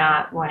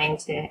not wanting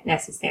to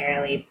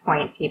necessarily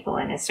point people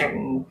in a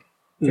certain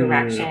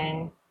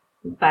direction,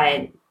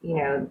 but,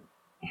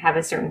 have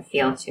a certain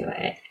feel to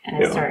it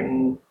and a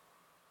certain,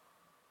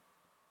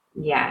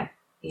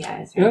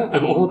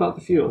 I'm all about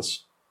the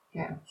feels.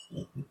 Yeah.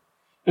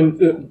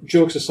 And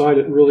jokes aside,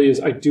 it really is,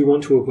 I do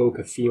want to evoke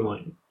a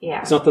feeling.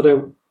 Yeah. It's not that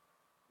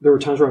there were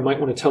times where I might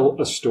want to tell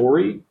a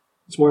story.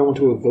 It's more I want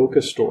to evoke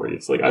a story.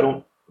 It's like,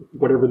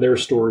 whatever their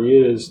story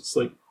is, it's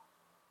like,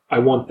 I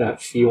want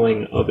that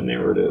feeling of a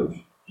narrative.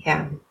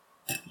 Yeah.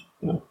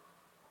 Yeah.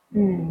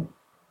 Mm.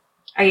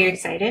 Are you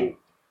excited?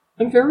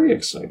 I'm very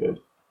excited.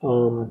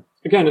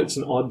 Again, it's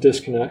an odd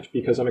disconnect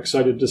because I'm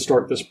excited to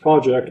start this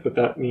project, but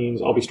that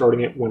means I'll be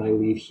starting it when I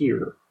leave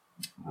here.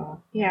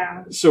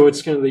 Yeah. So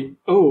it's kind of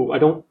I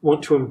don't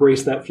want to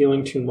embrace that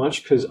feeling too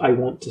much because I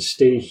want to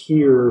stay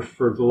here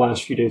for the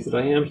last few days that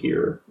I am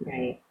here.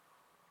 Right.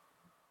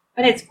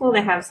 But it's cool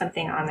to have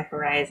something on the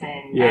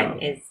horizon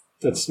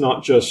that's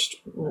not just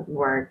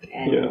work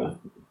and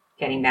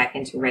getting back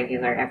into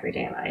regular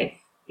everyday life.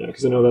 Yeah,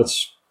 because I know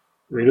that's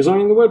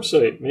redesigning the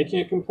website, making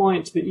it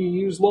compliant to the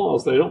EU's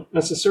laws that I don't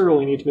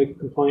necessarily need to make it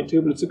compliant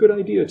to, but it's a good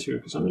idea too,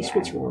 because I'm in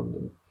Switzerland.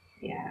 And,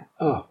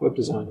 web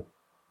design.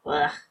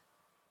 Ugh.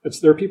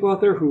 There are people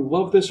out there who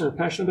love this and are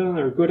passionate about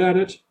it and are good at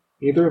it.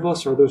 Neither of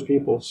us are those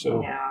people,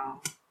 so...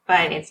 No,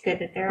 but it's good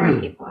that there are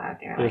people out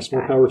there like that.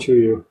 More power to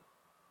you.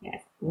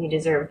 Yes, you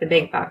deserve the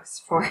big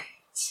bucks for it.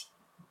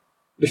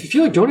 If you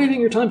feel like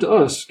donating your time to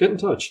us, get in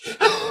touch.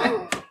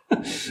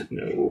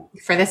 No.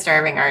 For the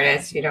starving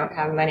artists who don't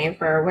have money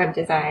for web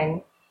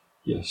design.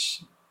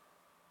 Yes.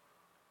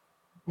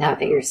 Not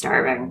that you're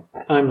starving.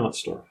 But... I'm not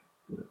starving.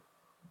 No.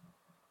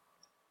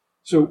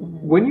 So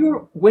when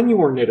you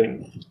are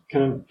knitting,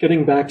 kind of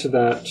getting back to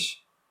that,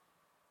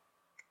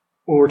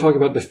 when we're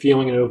talking about the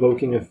feeling and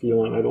evoking a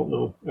feeling, I don't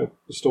know. I'm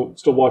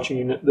still watching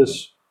you knit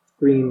this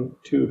green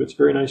tube. It's a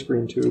very nice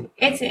green tube.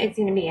 It's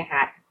going to be a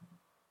hat.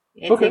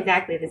 It's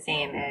exactly the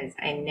same as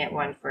I knit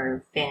one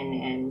for Finn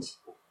and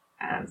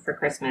for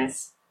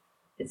Christmas.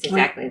 It's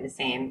exactly the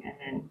same. And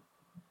then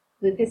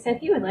Lucas said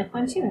he would like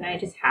one too, and I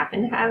just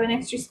happened to have an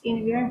extra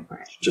skein of yarn for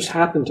it. Just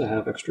happened to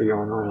have extra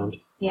yarn around.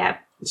 Yep.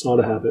 It's not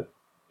a habit.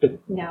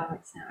 No,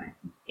 it's not.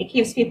 It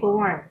keeps people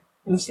warm.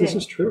 This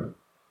is true.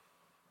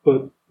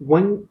 But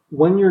when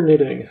you're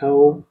knitting,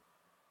 how...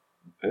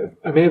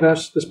 I may have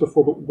asked this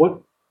before,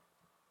 but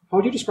how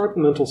would you describe the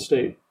mental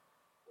state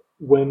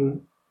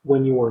when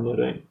you are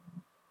knitting?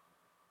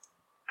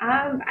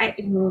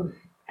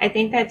 I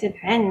think that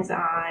depends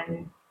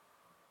on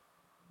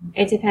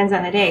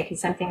the day, because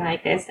something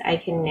like this I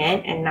can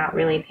knit and not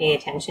really pay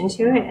attention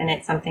to it, and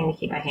it's something to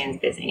keep my hands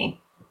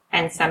busy,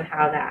 and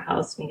somehow that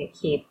helps me to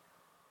keep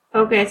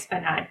focused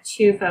but not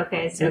too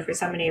focused. So for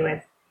somebody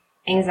with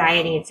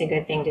anxiety, it's a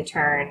good thing to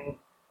turn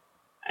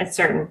a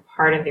certain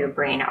part of their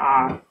brain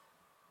off.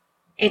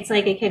 It's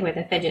like a kid with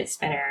a fidget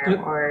spinner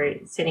or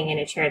sitting in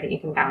a chair that you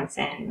can bounce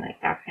in,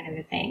 like that kind of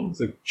a thing. It's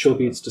like chill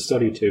beats to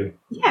study to.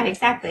 Yeah,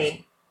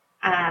 exactly.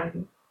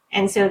 And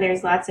so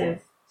there's lots of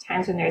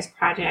times when there's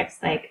projects,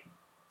 like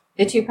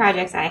the 2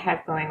 projects I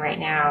have going right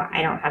now,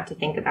 I don't have to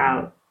think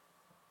about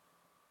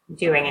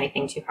doing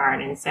anything too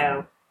hard. And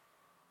so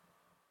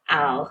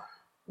I'll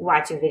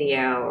watch a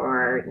video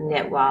or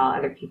knit while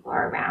other people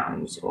are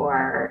around,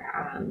 or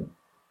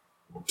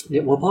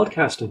knit while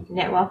podcasting.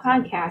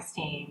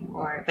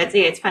 But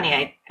see, it's funny,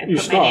 I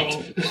put my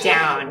knitting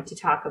down to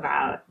talk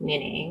about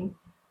knitting.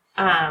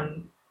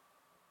 And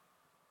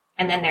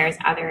then there's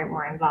other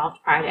more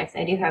involved projects.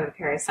 I do have a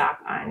pair of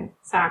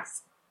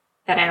socks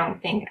that I don't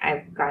think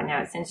I've gotten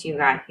out since you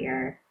got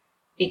here,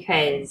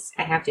 because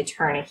I have to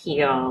turn a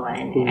heel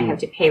and I have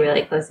to pay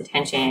really close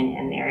attention,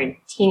 and there are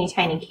teeny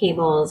tiny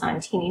cables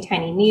on teeny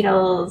tiny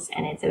needles,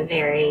 and it's a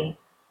very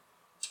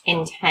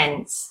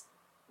intense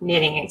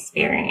knitting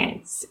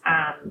experience,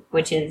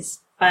 which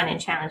is fun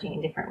and challenging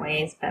in different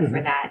ways, but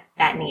for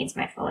that needs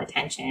my full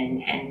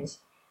attention,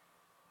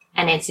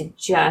 and it's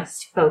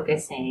just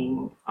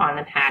focusing on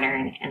the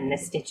pattern and the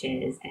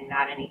stitches and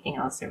not anything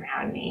else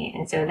around me.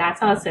 And so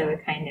that's also a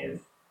kind of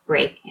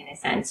break, in a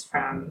sense,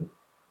 from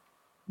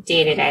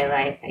day-to-day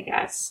life, I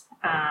guess.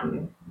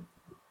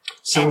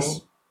 So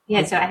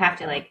I have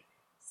to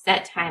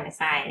set time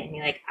aside and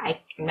be like, I'm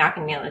not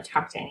going to be able to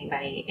talk to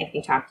anybody if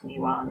you talk to me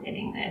while I'm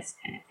knitting this,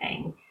 kind of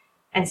thing.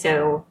 And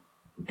so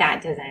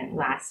that doesn't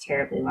last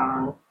terribly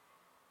long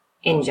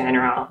in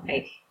general.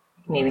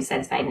 Maybe set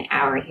aside an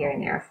hour here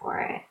and there for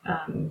it.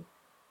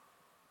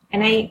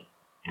 And I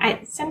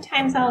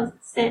sometimes I'll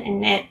sit and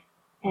knit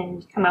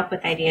and come up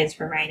with ideas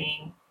for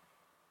writing.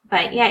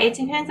 But yeah, it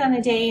depends on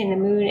the day and the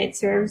mood. It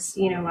serves,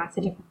 lots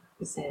of different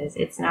purposes.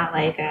 It's not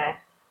like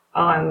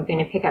I'm going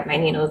to pick up my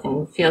needles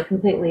and feel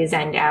completely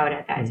zenned out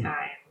at that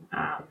time.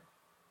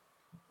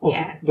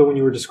 Though when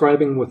you were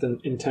describing with an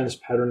intense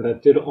pattern,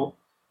 that did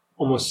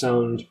almost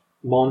sound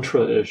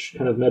mantra-ish,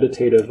 kind of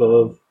meditative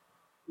of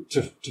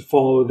to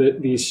follow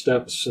these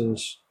steps. And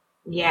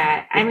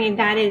yeah, I mean,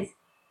 that is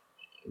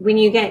when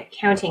you get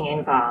counting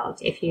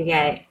involved. If you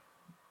get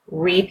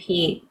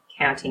repeat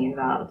counting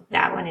involved,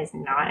 that one is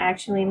not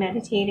actually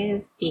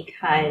meditative,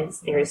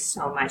 because there's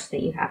so much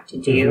that you have to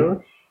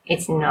do.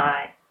 It's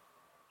not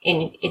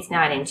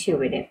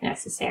intuitive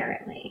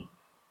necessarily.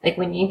 Like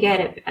when you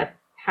get a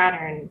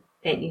pattern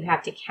that you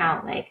have to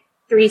count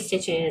 3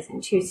 stitches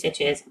and 2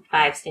 stitches and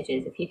 5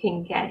 stitches, if you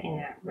can get in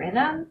that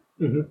rhythm,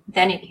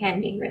 then it can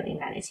be really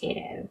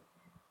meditative.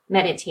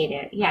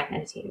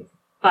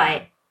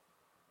 But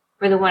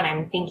for the one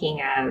I'm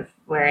thinking of,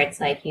 where it's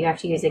you have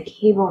to use a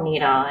cable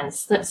needle and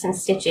slip some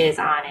stitches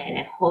on it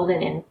and hold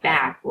it in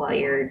back while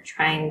you're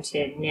trying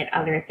to knit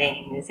other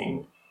things,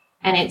 and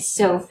And it's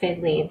so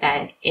fiddly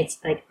that it's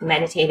like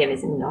meditative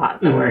is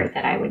not the word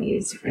that I would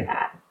use for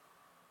that.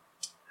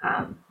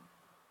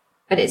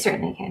 But it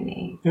certainly can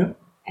be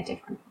at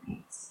different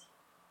points.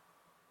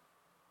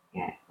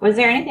 Yeah. Was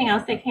there anything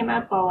else that came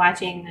up while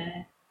watching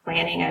the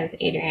planning of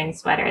Adrian's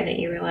sweater that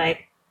you were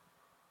like,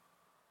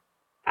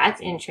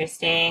 that's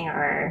interesting,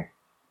 or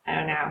I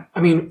don't know?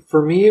 I mean,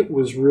 for me, it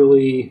was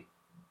really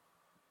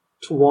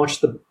to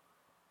watch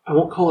I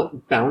won't call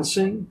it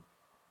bouncing,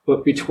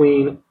 but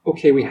between,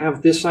 okay, we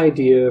have this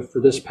idea for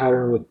this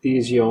pattern with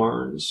these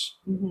yarns.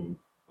 Mm-hmm.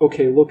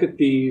 Okay, look at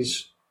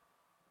these.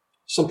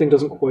 Something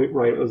doesn't quite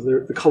right.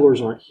 The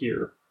colors aren't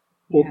here.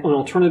 Well, an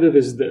alternative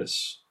is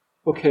this.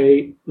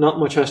 Okay, not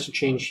much has to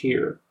change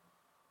here.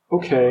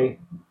 Okay.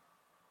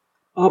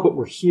 But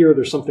we're here.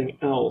 There's something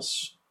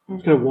else.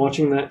 Mm-hmm. Kind of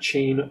watching that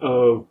chain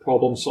of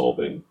problem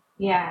solving.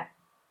 Yeah.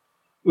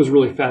 Was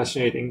really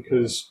fascinating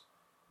because,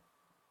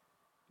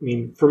 I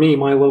mean, for me,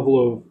 my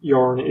level of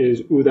yarn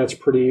is, ooh, that's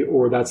pretty,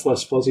 or that's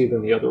less fuzzy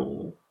than the other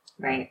one.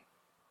 Right.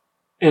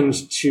 And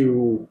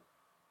to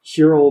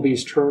hear all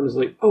these terms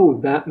like, oh,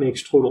 that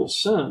makes total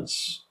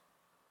sense.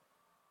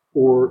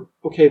 Or,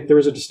 okay,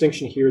 there's a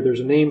distinction here, there's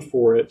a name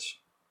for it.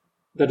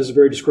 That is a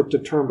very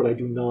descriptive term, but I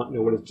do not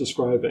know what it's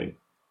describing.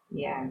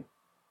 Yeah.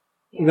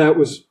 That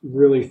was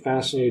really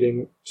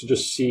fascinating to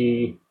just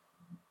see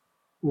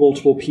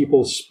multiple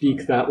people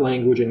speak that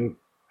language and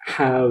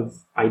have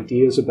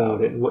ideas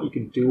about it and what you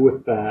could do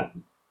with that.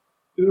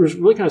 It was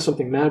really kind of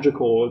something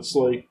magical. It's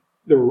like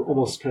there were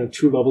almost kind of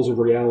two levels of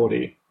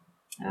reality.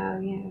 Oh,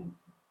 yeah.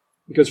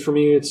 Because for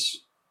me,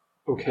 it's,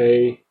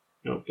 okay,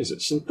 is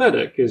it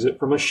synthetic? Is it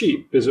from a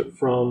sheep? Is it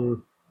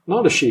from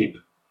not a sheep?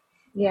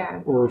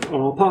 Yeah. Or an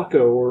alpaca?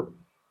 Or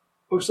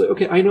it's like,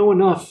 okay, I know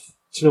enough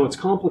to know it's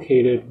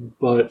complicated,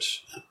 but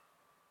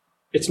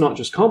it's not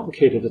just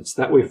complicated, it's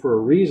that way for a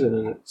reason,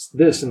 and it's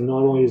this, and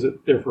not only is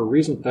it there for a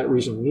reason, but that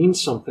reason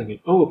means something. And,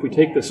 if we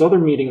take this other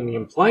meaning and the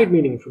implied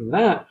meaning from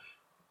that,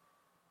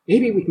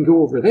 maybe we can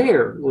go over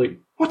there. Like,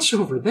 what's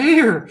over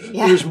there?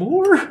 Yeah. There's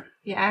more?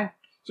 Yeah.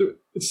 So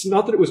it's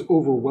not that it was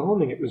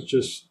overwhelming, it was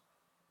just...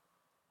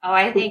 Oh,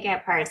 I think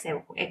at parts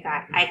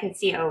I could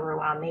see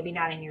overwhelmed, maybe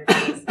not in your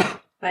face,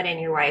 but in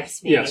your wife's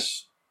face.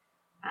 Yes.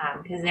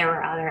 Because there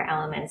were other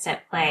elements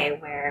at play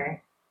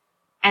where,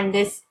 and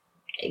this,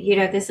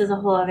 this is a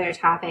whole other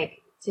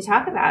topic to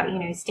talk about,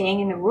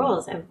 staying in the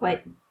rules of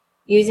what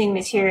using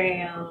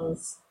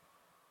materials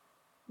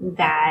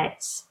that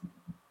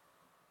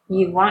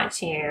you want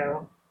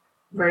to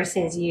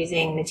versus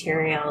using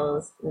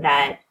materials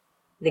that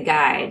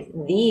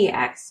the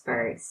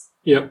experts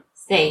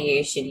say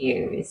you should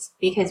use.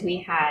 Because we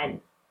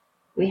had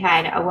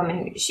a woman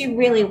who, she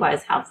really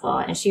was helpful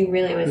and she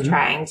really was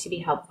trying to be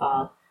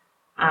helpful.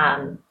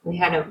 We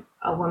had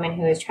a woman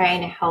who was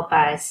trying to help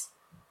us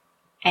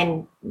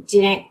and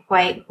didn't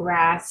quite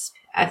grasp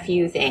a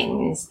few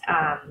things.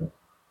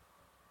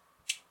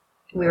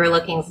 We were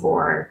looking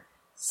for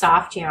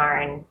soft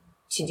yarn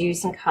to do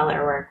some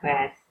color work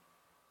with.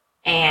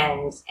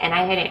 And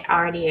I had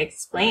already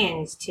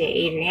explained to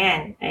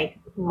Adrienne, like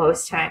a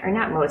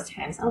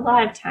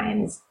lot of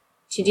times,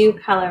 to do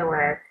color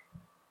work,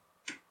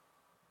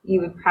 you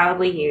would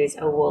probably use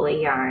a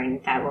woolly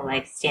yarn that will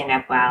like stand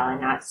up well and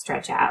not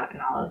stretch out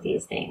and all of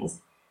these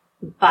things.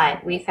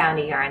 But we found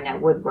a yarn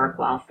that would work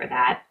well for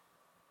that,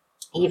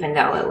 even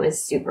though it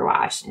was super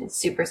washed and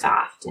super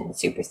soft and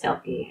super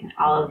silky and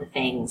all of the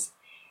things.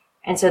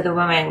 And so the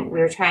woman, we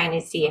were trying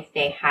to see if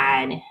they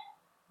had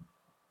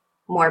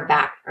more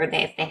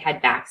if they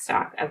had back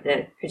stock of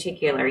the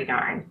particular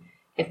yarn.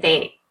 If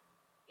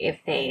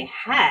they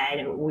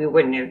had, we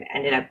wouldn't have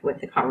ended up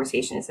with the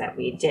conversations that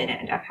we did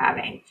end up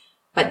having.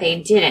 But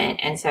they didn't,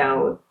 and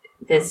so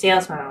the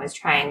saleswoman was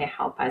trying to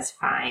help us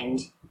find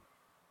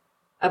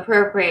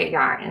appropriate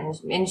yarn.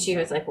 And she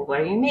was like, well,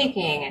 what are you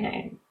making? And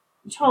I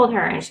told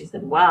her, and she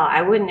said, well,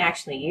 I wouldn't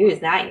actually use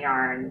that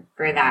yarn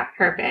for that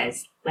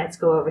purpose. Let's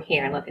go over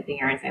here and look at the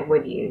yarns I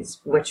would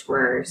use, which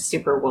were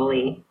super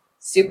woolly,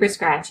 super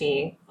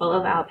scratchy, full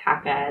of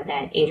alpaca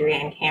that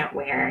Adrienne can't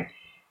wear.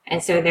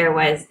 And so there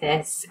was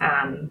this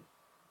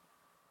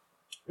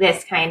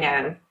this kind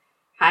of,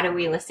 how do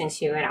we listen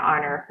to and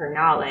honor her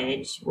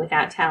knowledge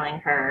without telling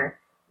her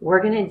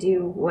we're going to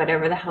do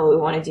whatever the hell we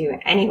want to do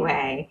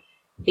anyway,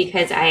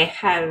 because I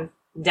have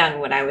done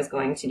what I was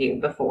going to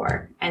do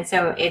before. And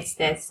so it's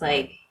this,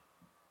 like,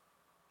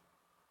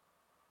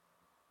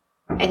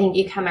 I think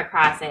you come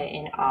across it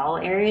in all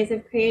areas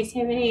of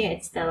creativity.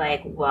 It's the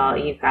like, well,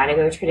 you've got to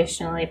go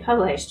traditionally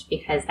published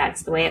because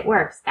that's the way it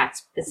works.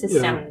 That's the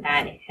system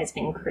that has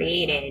been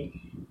created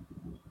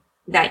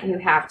that you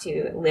have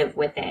to live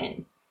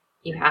within.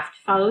 You have to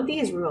follow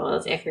these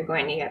rules if you're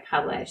going to get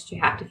published. You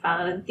have to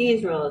follow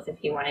these rules if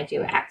you want to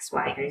do X,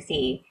 Y, or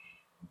Z.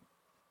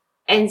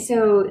 And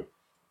so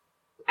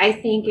I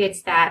think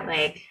it's that,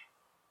 like,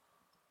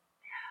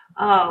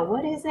 oh,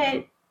 what is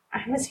it?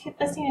 I was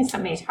listening to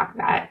somebody talk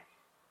about it.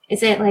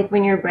 Is it like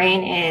when your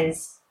brain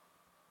is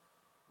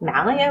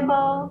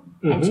malleable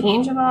and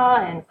changeable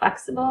and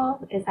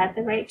flexible? Is that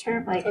the right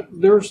term? Like,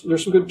 there's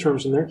some good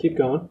terms in there. Keep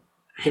going.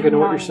 I think I know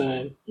what you're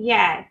saying.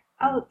 Yeah.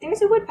 Oh,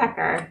 there's a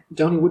woodpecker.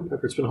 Downy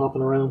woodpecker's been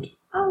hopping around.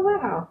 Oh,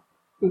 wow.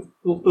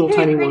 Little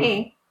tiny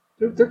pretty.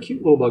 one. They're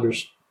cute little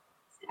buggers.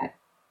 It's got a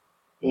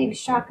big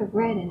shock of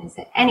red in his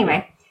head.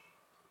 Anyway,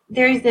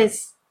 there's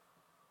this,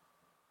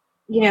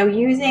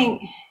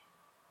 using...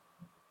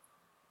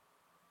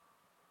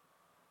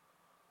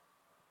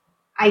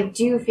 I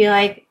do feel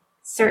like a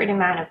certain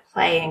amount of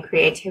play and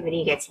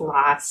creativity gets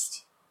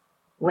lost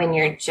when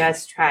you're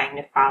just trying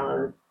to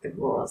follow the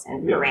rules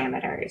and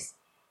parameters.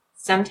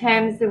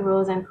 Sometimes the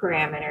rules and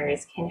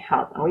parameters can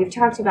help. And we've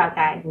talked about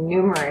that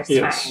numerous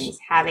times.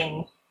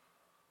 Having,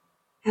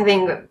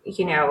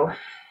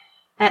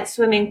 that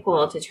swimming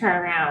pool to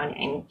turn around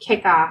and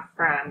kick off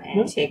from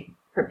and to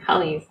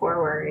propel you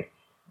forward.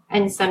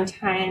 And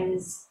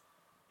sometimes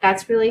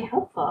that's really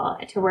helpful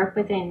to work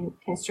within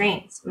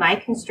constraints. My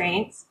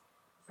constraints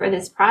for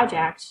this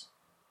project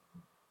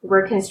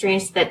were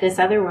constraints that this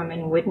other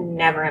woman would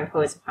never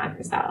impose upon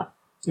herself.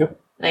 Yep.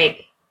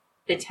 Like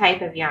the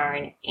type of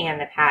yarn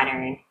and the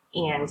pattern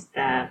and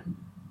the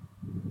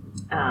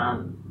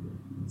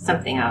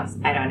something else.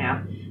 I don't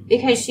know.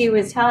 Because she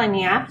was telling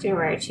me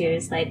afterward, she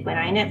was like, when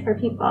I knit for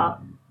people,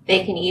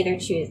 they can either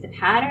choose the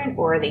pattern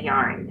or the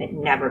yarn, but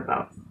never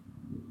both.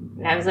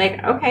 And I was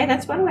like, okay,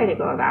 that's one way to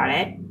go about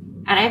it.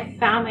 And I've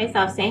found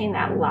myself saying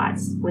that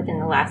lots within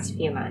the last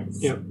few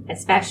months,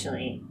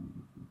 especially.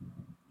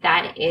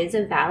 That is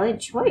a valid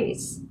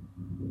choice.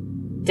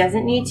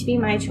 Doesn't need to be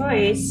my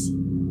choice.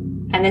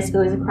 And this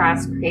goes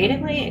across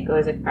creatively, it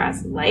goes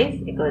across life,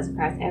 it goes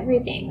across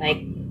everything.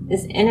 Like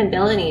this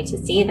inability to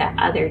see that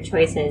other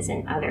choices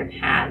and other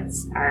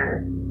paths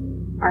are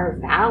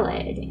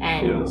valid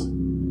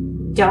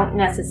and don't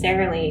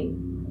necessarily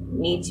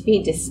need to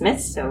be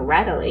dismissed so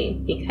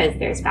readily because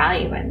there's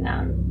value in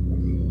them.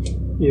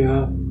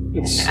 Yeah.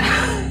 It's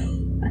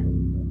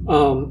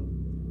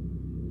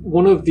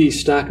one of the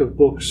stack of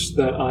books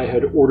that I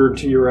had ordered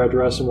to your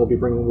address and will be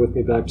bringing with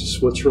me back to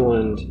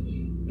Switzerland.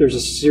 There's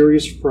a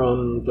series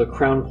from the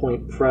Crown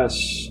Point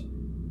Press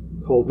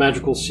called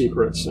Magical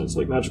Secrets, and it's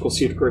like Magical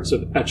Secrets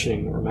of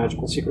Etching or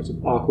Magical Secrets of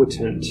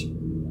Aquatint,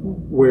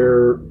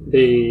 where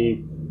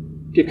they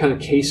give kind of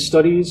case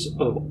studies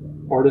of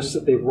artists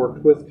that they've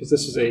worked with, because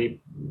this is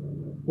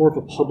more of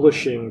a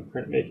publishing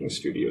printmaking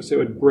studio. So they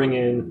would bring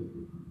in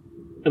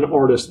an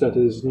artist that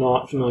is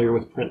not familiar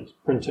with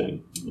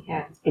printing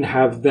and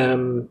have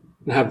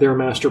their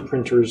master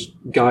printers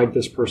guide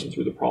this person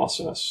through the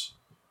process.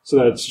 So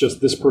that it's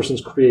just this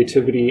person's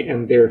creativity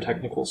and their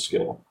technical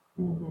skill.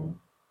 Mm-hmm.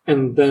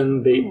 And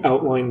then they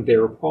outline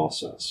their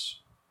process.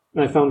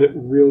 And I found it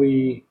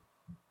really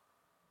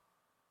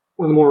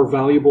one of the more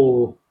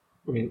valuable.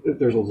 I mean,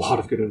 there's a lot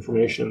of good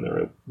information in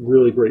there,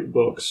 really great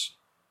books.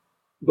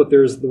 But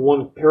there's the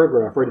one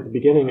paragraph right at the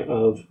beginning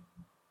of,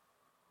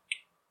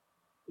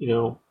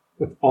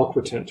 with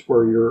aquatint,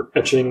 where you're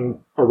etching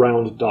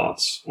around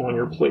dots on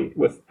your plate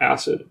with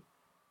acid.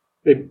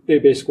 They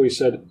basically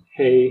said,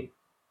 hey,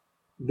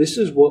 this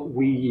is what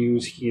we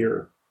use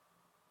here,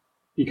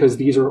 because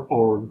these are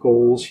our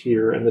goals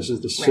here, and this is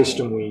the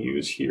system we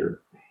use here.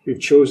 We've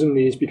chosen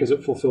these because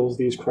it fulfills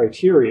these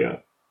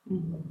criteria.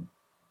 Mm-hmm.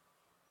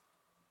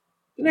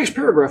 The next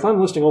paragraph, I'm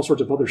listing all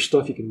sorts of other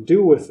stuff you can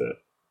do with it.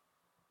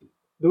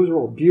 Those are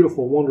all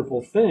beautiful,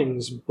 wonderful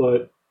things,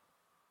 but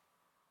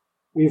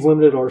we've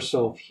limited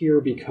ourselves here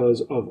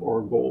because of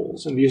our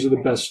goals. And these are the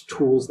best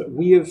tools that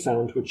we have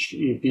found to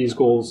achieve these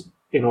goals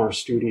in our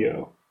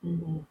studio.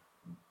 Mm-hmm.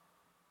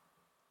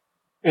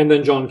 And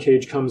then John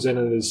Cage comes in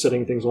and is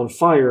setting things on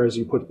fire as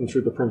you put them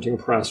through the printing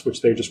press,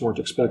 which they just weren't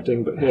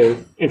expecting. But hey,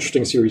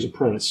 interesting series of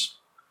prints.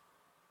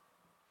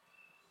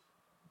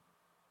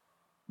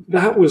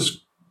 That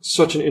was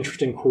such an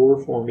interesting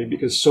core for me,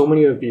 because so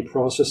many of the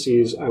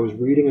processes I was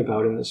reading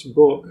about in this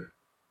book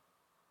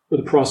were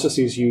the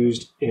processes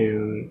used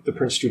in the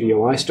print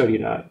studio I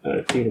studied at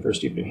the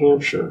University of New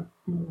Hampshire.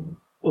 Mm-hmm.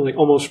 Like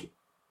almost,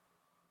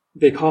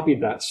 they copied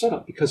that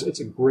setup because it's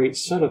a great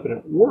setup and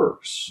it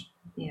works.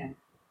 Yeah.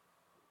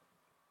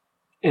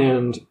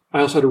 And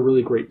I also had a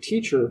really great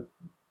teacher.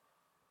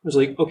 I was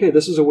like, okay,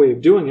 this is a way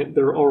of doing it.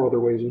 There are other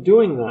ways of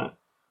doing that.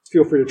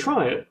 Feel free to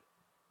try it.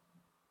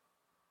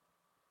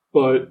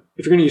 But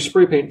if you're going to use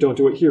spray paint, don't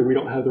do it here. We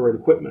don't have the right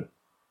equipment.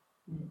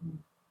 Mm-hmm.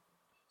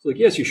 It's like,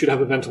 yes, you should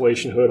have a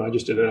ventilation hood. I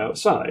just did it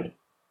outside.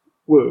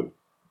 Woo.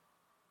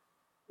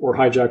 Or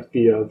hijacked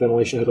the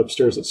ventilation hood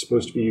upstairs that's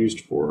supposed to be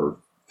used for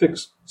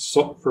fixative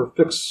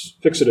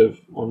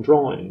on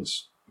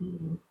drawings.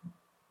 Mm-hmm.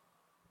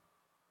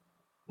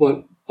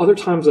 But other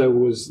times I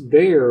was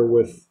there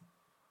with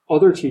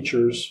other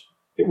teachers,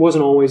 it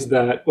wasn't always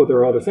that, there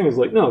are other things.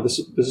 Like, no, this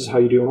is how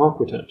you do an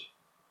aquatint.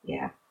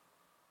 Yeah.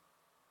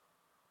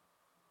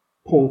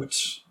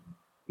 Punct,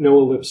 no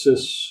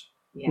ellipsis,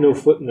 no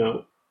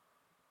footnote.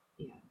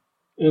 Yeah.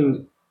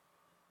 And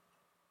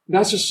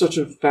that's just such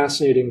a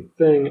fascinating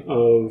thing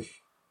of,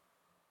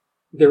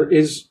 there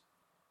is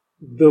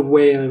the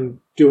way I'm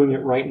doing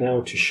it right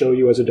now to show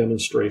you as a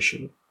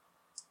demonstration.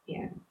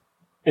 Yeah.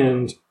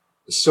 And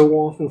so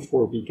often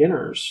for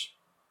beginners,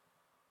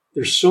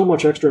 there's so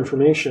much extra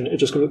information, it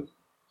just goes,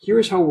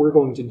 here's how we're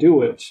going to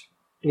do it.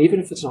 And even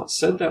if it's not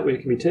said that way,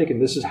 it can be taken.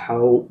 This is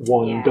how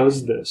one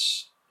does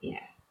this. Yeah.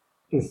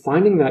 And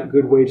finding that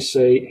good way to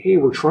say, hey,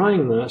 we're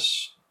trying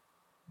this.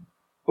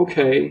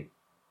 Okay.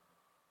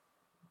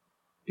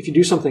 If you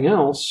do something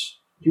else,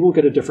 you will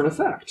get a different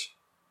effect.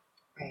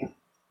 Right.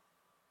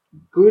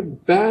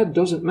 Good, bad,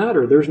 doesn't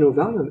matter. There's no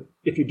value in it.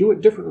 If you do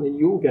it differently,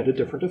 you will get a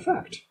different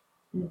effect.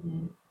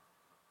 Mm-hmm.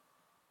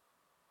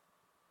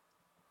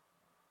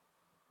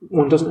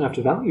 One doesn't have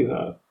to value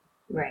that.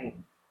 Right.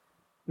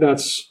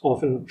 That's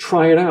often,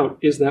 try it out.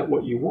 Is that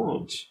what you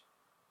want?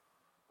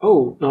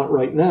 Oh, not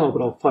right now,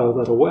 but I'll file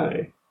that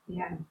away.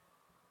 Yeah.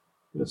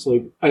 It's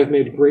like, I've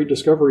made great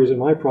discoveries in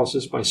my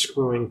process by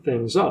screwing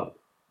things up.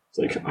 It's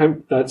like,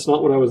 that's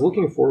not what I was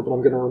looking for, but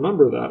I'm going to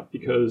remember that,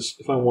 because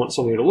if I want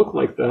something to look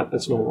like that,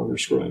 that's no longer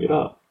screwing it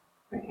up.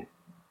 Right.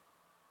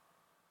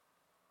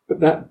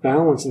 But that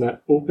balance and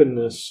that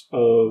openness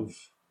of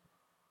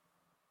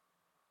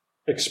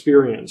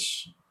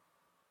experience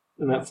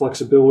and that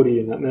flexibility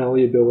and that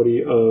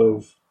malleability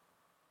of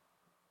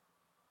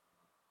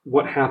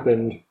what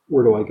happened,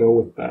 where do I go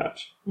with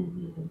that?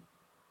 Mm-hmm.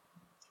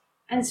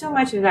 And so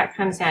much of that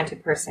comes down to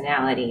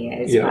personality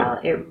as well.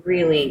 It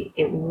really,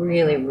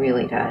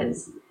 really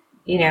does.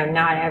 You know,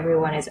 not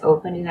everyone is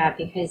open to that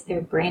because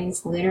their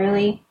brains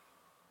literally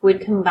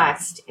would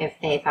combust if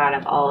they thought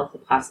of all of the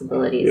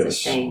possibilities of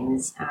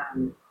things.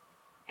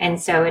 And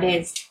so it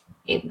is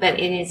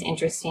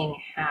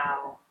interesting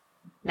how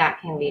that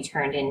can be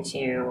turned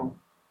into,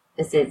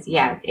 I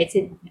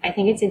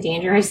think it's a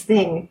dangerous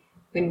thing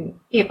when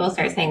people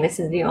start saying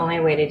this is the only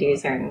way to do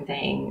certain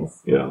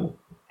things. Yeah.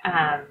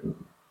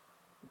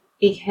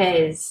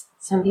 Because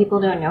some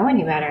people don't know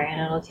any better, and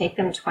it'll take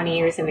them 20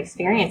 years of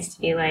experience to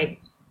be like,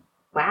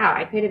 wow,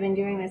 I could have been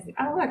doing this.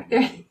 Oh, look,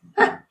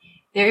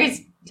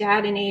 there's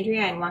Dad and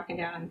Adrienne walking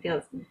down on the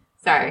fields.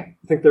 Sorry.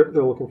 I think they're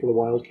looking for the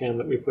wild cam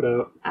that we put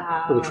out,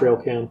 or the trail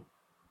cam.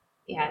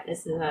 Yeah,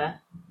 it's a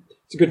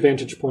good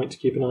vantage point to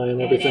keep an eye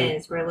on everything. It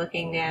is. We're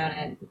looking down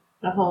at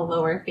the whole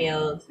lower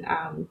field.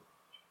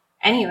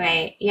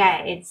 Anyway,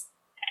 yeah,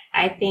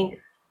 I think,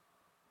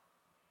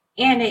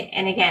 and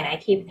again, I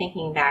keep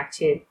thinking back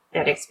to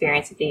that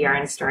experience at the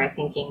yarn store,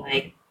 thinking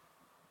like,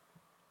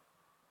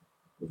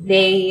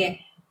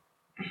 they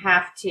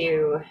have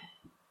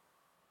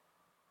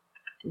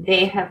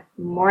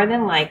more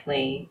than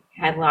likely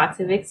had lots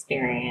of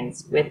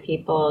experience with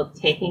people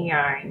taking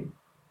yarn,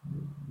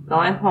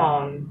 going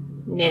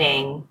home,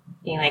 knitting,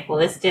 being like, well,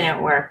 this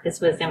didn't work.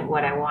 This wasn't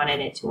what I wanted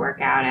it to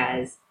work out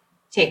as.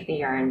 Take the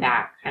yarn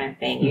back kind of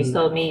thing. Mm-hmm. You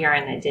sold me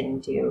yarn that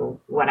didn't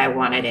do what I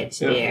wanted it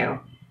to do.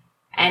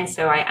 And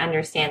so I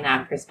understand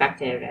that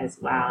perspective as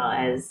well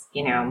as,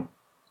 you know,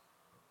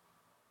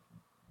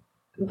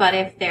 but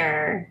if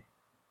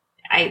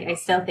I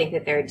still think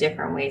that there are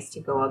different ways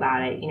to go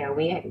about it. You know,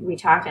 we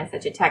talked on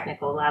such a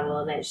technical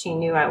level that she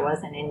knew I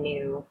wasn't a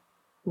new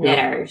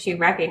knitter. Yeah. She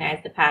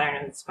recognized the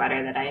pattern of the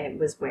sweater that I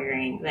was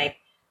wearing. Like,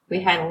 we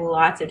had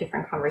lots of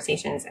different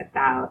conversations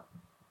about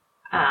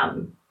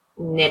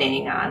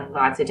knitting on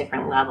lots of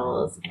different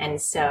levels. And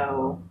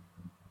so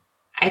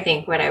I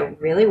think what I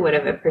really would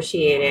have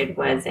appreciated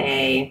was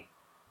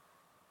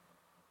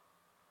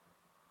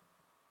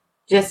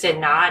just a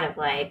nod of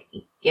like,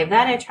 give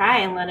that a try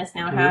and let us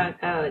know how it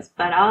goes.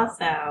 But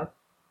also,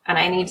 and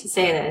I need to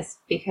say this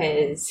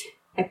because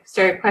I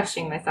started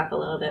questioning myself a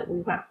little bit.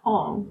 We went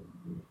home.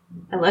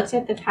 I looked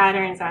at the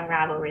patterns on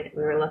Ravelry that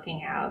we were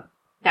looking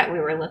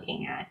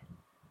at.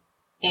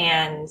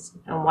 And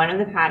on one of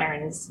the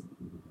patterns,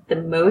 the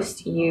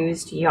most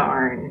used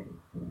yarn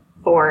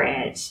for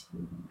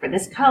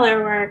this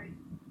color work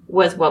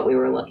was what we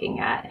were looking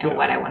at and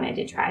what I wanted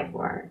to try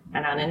for.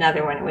 And on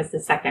another one, it was the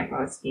second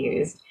most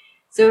used.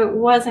 So it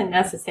wasn't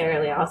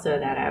necessarily also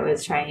that I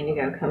was trying to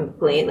go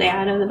completely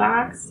out of the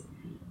box,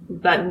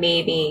 but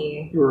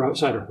maybe... You were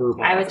outside of her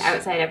box. I was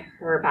outside of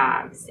her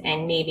box,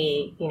 and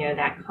maybe, you know,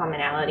 that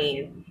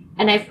commonality.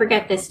 And I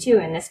forget this too,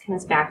 and this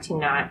comes back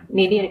to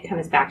maybe it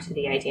comes back to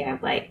the idea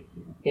of like,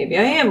 maybe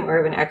I am more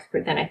of an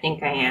expert than I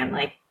think I am.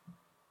 Like,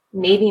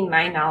 maybe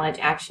my knowledge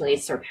actually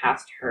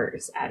surpassed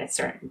hers at a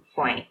certain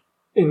point.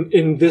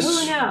 In this...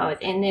 Who knows?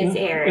 In this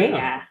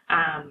area.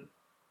 Yeah.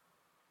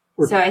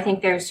 So I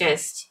think there's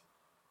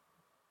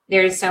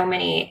so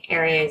many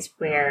areas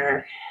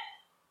where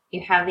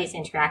you have these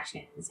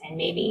interactions, and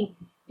maybe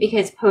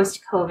because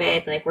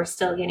post-COVID, like, we're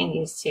still getting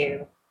used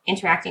to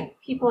interacting with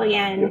people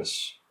again.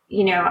 Yes.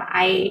 You know,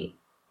 I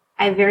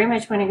very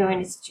much want to go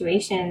into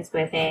situations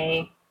with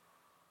I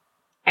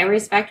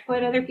respect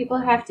what other people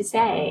have to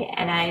say,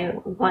 and I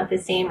want the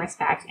same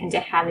respect and to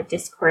have a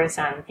discourse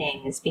on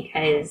things,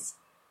 because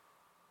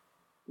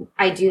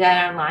I do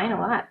that online a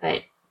lot,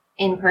 but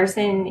in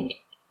person,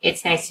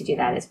 it's nice to do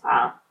that as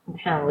well. I'm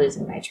kind of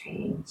losing my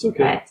train. It's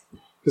okay.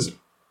 Because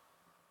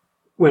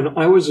when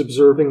I was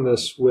observing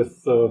this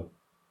with the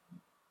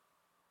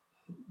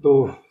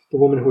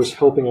woman who was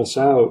helping us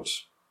out,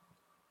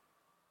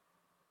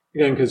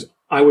 again, because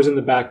I was in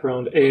the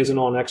background, as a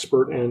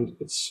non-expert, and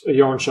it's a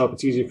yarn shop,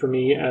 it's easy for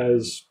me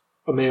as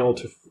a male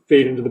to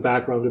fade into the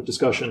background of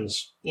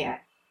discussions. Yeah.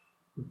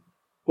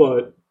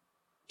 But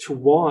to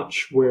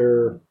watch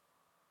where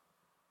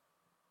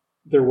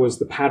there was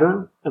the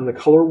pattern and the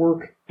color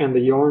work and the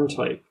yarn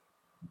type.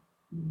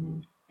 Mm-hmm.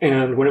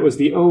 And when it was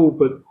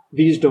but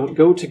these don't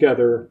go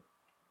together,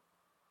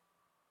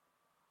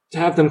 to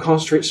have them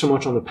concentrate so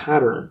much on the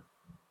pattern.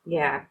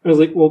 Yeah. I was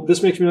like, well,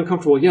 this makes me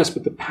uncomfortable. Yes,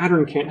 but the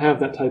pattern can't have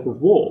that type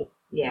of wool.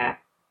 Yeah.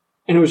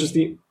 And it was just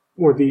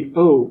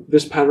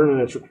this pattern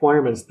and its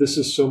requirements, this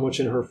is so much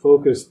in her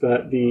focus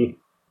that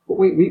but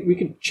wait, we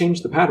could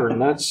change the pattern.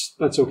 That's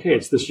okay.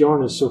 It's this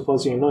yarn is so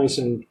fuzzy and nice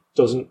and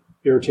doesn't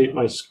irritate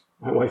my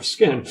wife's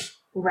skin.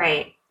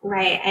 Right.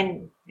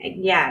 And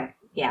yeah.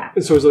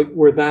 And so it was like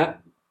where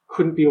that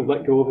couldn't be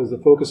let go of as the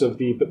focus of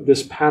but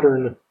this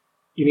pattern,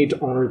 you need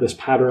to honor this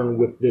pattern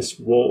with this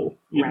wool.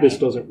 Right. This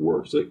doesn't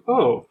work. It's like,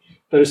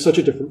 that is such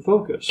a different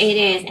focus. It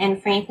is.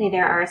 And frankly,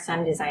 there are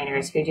some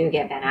designers who do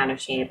get bent out of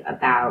shape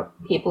about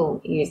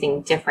people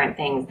using different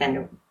things than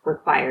the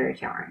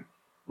required yarn.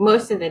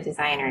 Most of the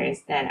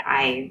designers that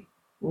I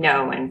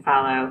know and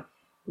follow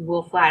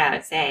will flat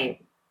out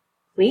say,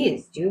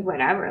 please do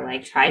whatever,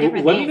 like try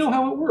different things. Let me know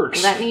how it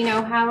works. Let me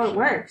know how it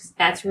works.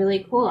 That's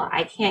really cool.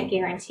 I can't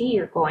guarantee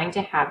you're going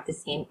to have the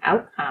same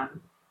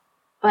outcome,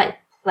 but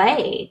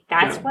play.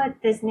 That's what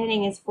this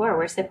knitting is for.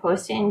 We're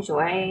supposed to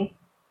enjoy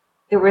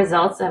the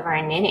results of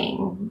our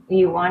knitting.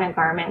 You want a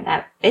garment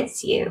that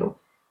fits you,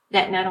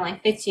 that not only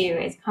fits you,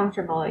 is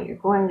comfortable, you're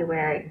going to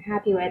wear it, you're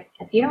happy with.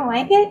 If you don't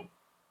like it,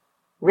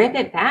 rip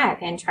it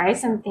back and try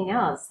something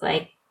else.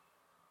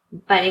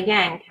 But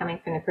again,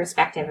 coming from the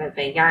perspective of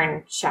a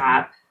yarn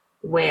shop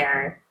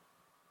where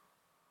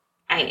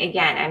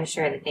I'm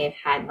sure that they've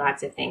had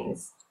lots of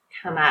things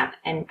come up.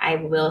 And I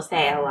will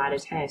say a lot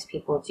of times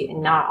people do,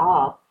 and not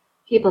all,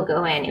 people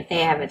go in, if they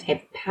have a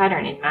type of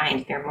pattern in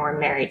mind, they're more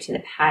married to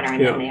the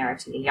pattern than they are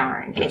to the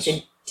yarn. Yes. It's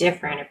a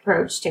different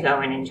approach to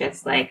go in and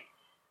just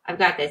I've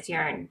got this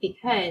yarn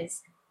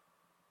because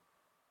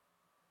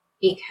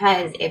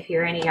if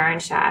you're in a yarn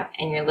shop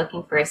and you're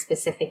looking for a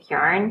specific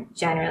yarn,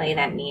 generally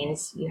that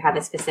means you have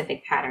a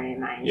specific pattern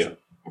in mind. Yeah.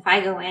 If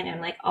I go in and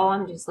I'm like,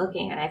 I'm just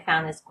looking and I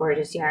found this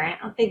gorgeous yarn,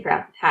 I'll figure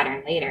out the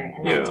pattern later,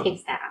 and that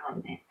takes that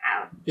element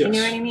out. Do you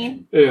know what I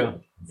mean? Yeah.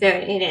 So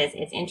it is.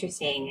 It's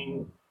interesting.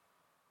 And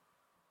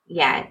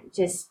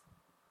just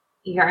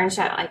yarn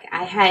shop.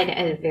 I had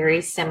a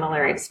very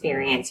similar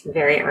experience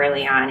very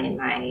early on in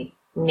my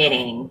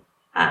knitting.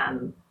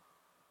 I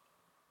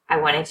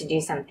wanted to do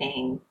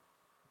something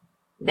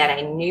that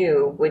I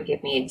knew would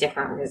give me a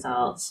different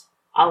result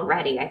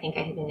already. I think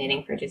I had been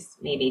knitting for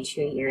just maybe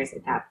 2 years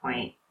at that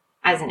point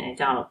as an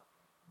adult.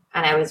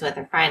 And I was with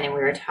a friend and we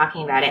were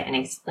talking about it and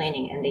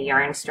explaining, and the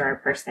yarn store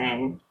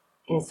person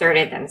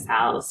inserted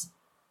themselves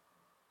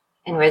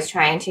and was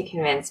trying to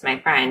convince my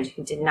friend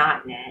who did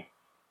not knit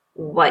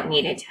what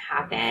needed to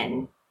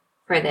happen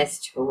for this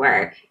to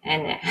work.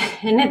 And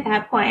at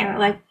that point, we're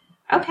like,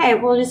 okay,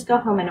 we'll just go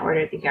home and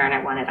order the yarn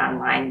I wanted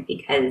online,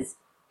 because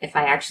if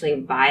I actually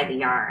buy the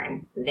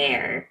yarn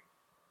there,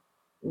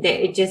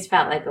 it just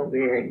felt like a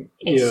weird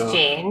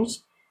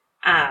exchange.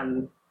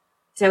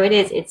 So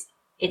it's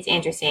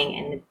interesting.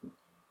 And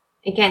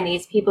again,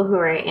 these people who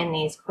are in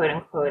these quote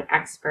unquote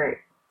expert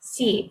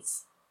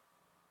seats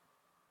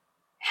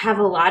have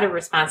a lot of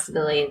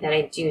responsibility that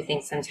I do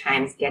think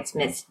sometimes gets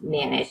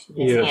mishandled.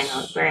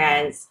 Yes.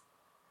 Whereas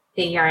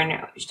the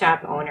yarn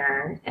shop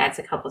owner that's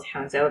a couple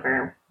towns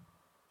over,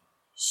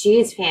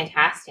 she's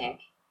fantastic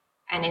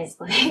and is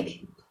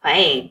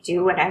play,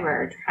 do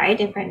whatever, try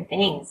different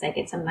things.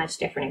 It's a much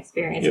different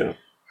experience. Yeah.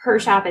 Her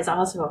shop is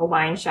also a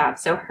wine shop,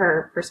 so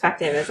her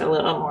perspective is a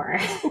little more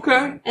is a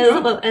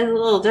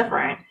little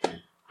different.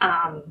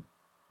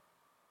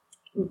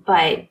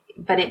 But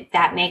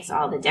that makes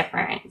all the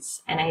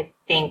difference. And I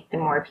think the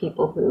more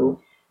people who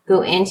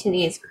go into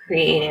these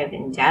creative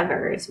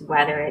endeavors,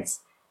 whether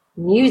it's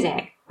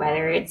music,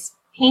 whether it's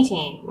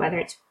painting, whether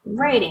it's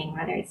writing,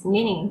 whether it's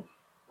knitting,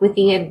 with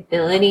the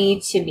ability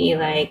to be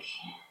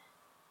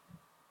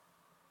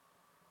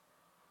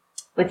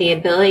with the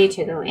ability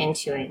to go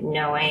into it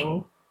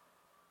knowing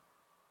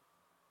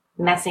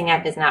messing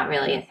up is not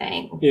really a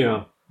thing.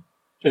 Yeah.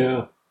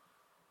 Yeah.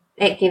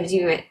 It gives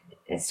you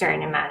a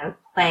certain amount of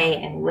play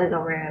and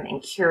wiggle room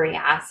and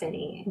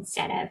curiosity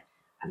instead of,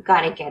 I've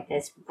got to get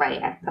this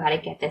right. I've got to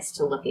get this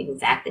to look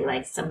exactly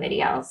like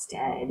somebody else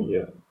did.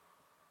 Yeah.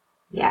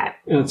 Yeah.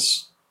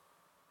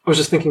 I was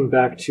just thinking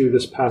back to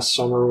this past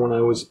summer when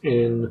I was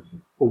in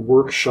a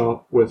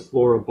workshop with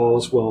Laura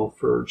Boswell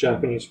for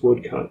Japanese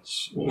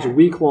woodcuts. It was a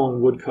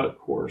week-long woodcut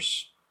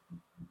course.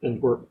 And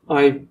where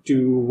I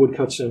do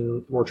woodcuts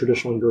in more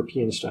traditional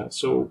European style.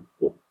 So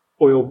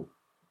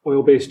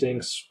oil-based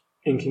inks,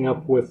 inking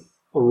up with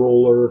a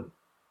roller,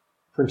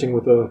 printing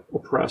with a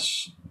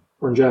press.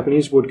 Or in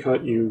Japanese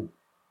woodcut, you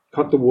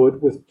cut the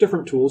wood with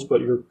different tools,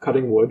 but you're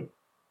cutting wood.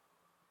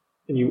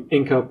 And you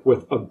ink up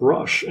with a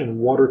brush and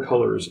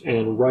watercolors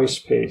and rice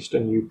paste,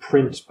 and you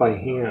print by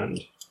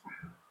hand.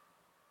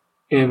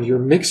 And you're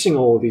mixing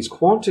all of these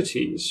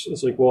quantities.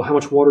 It's well, how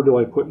much water do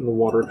I put in the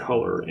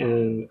watercolor?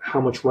 And how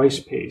much rice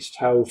paste?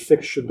 How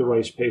thick should the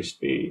rice paste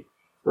be?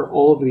 Or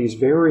all of these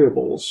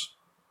variables.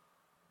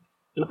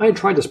 And I had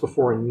tried this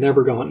before and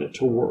never gotten it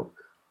to work,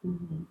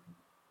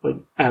 like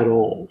at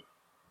all.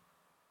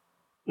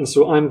 And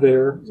so I'm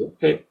there,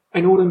 okay,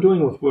 I know what I'm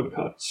doing with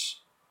woodcuts.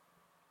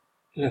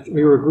 And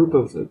we were a group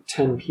of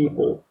 10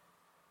 people.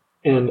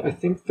 And I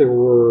think there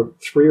were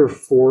 3 or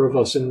 4 of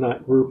us in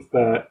that group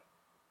that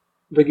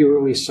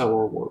regularly sell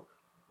our work.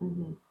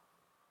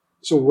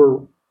 So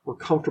we're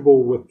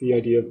comfortable with the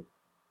idea of,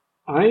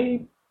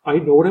 I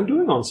know what I'm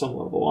doing on some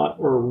level,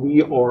 or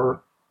we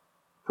are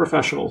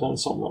professionals on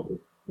some level.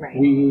 Right.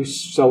 We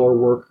sell our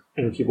work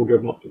and people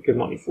give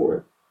money for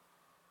it.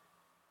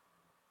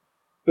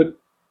 But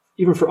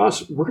even for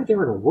us, we're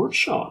there in a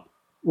workshop.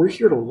 We're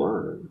here to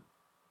learn.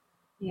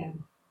 Yeah.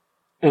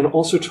 And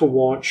also to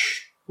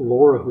watch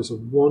Laura, who's a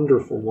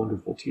wonderful,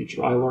 wonderful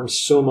teacher. I learned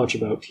so much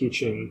about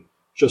teaching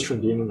just from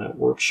being in that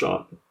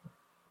workshop,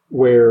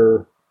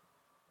 where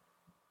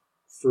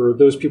for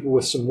those people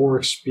with some more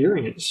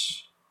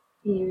experience.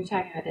 You were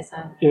talking about this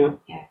on. Yeah.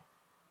 Yeah.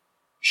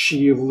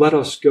 She let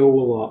us go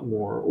a lot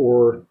more,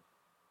 or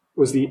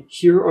was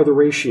here are the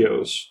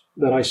ratios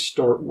that I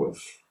start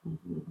with.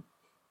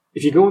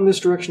 If you go in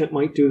this direction, it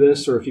might do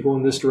this, or if you go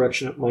in this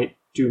direction, it might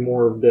do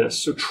more of this.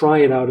 So try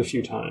it out a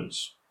few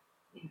times.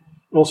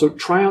 And also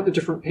try out the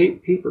different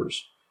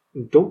papers.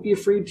 And don't be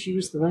afraid to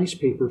use the nice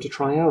paper to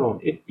try out on.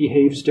 It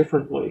behaves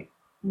differently.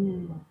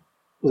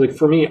 Like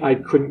for me, I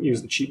couldn't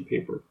use the cheap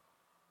paper.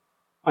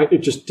 It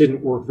just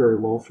didn't work very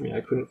well for me.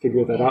 I couldn't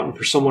figure that out. And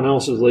for someone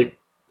else, it was like,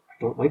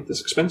 I don't like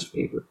this expensive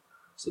paper.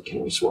 It's like,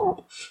 can we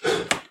swap?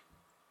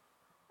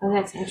 Oh,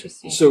 that's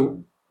interesting.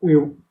 So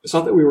it's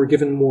not that we were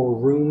given more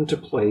room to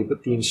play,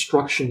 but the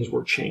instructions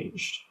were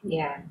changed.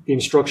 Yeah. The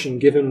instruction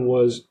given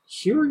was,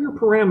 here are your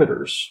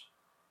parameters.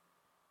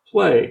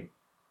 Play.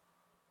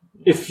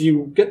 If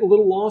you get a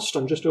little lost,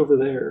 I'm just over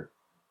there.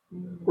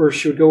 Or if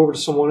she would go over to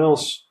someone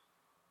else,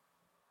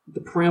 the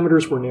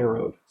parameters were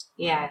narrowed.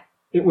 Yeah.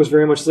 It was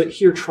very much like,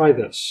 here, try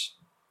this.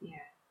 Yeah.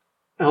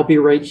 I'll be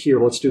right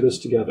here. Let's do this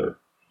together.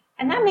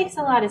 And that makes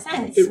a lot of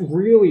sense. It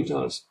really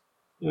does.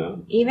 Yeah.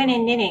 Even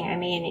in knitting, I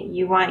mean,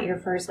 you want your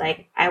first,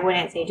 like, I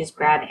wouldn't say just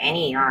grab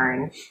any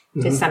yarn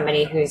to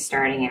somebody who's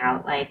starting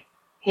out. Like,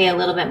 pay a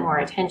little bit more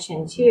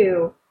attention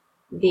to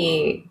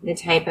the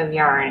type of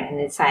yarn and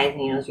the size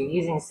needles you're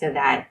using, so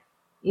that,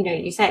 you know,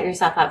 you set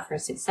yourself up for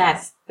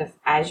success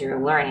as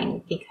you're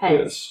learning,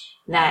 because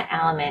that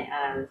element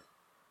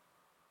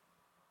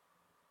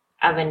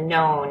of a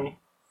known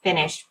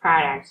finished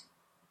product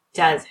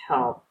does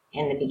help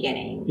in the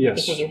beginning.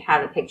 Yes. Because you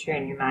have a picture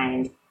in your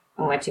mind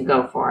and what to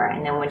go for.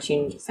 And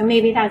then so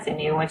maybe that's it.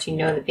 Maybe once you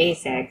know the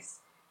basics,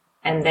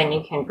 and then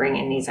you can bring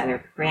in these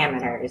other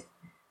parameters.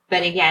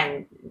 But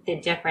again, the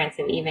difference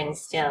of even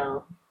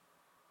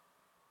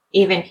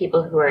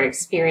people who are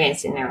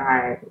experienced in their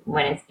art,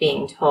 when it's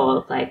being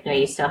told, like, no,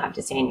 you still have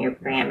to stay in your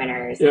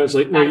parameters. Yeah, it's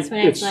like, no,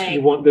 it's like,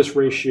 you want this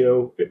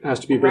ratio. It has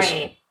to be this.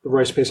 Right. The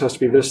rice paste has to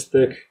be this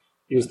thick.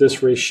 Use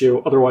this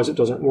ratio. Otherwise, it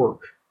doesn't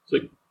work. It's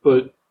like,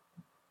 but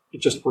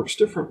it just works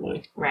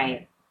differently.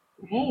 Right.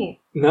 Right.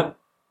 And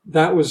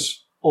that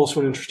was also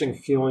an interesting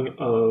feeling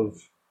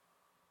of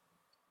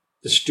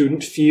the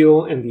student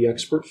feel and the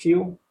expert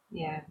feel.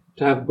 Yeah.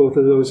 To have both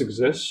of those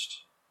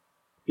exist.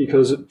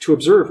 Because to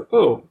observe,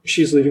 oh,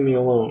 she's leaving me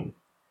alone.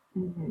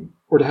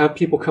 Or to have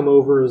people come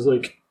over is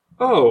like,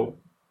 oh,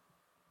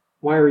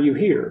 why are you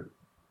here?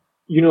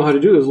 You know how to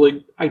do this.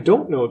 Like, I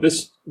don't know.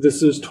 This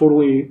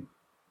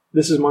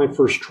is my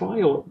first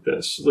trial at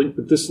this. Like,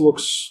 but this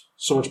looks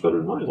so much better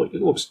than mine. Like,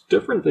 it looks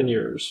different than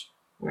yours.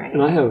 Right.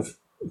 And I have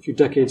a few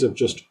decades of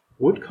just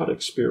woodcut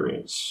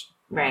experience.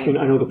 Right. And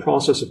I know the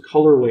process of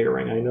color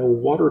layering. I know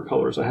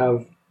watercolors. I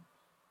have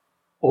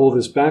all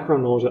this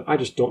background knowledge that I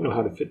just don't know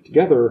how to fit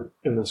together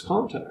in this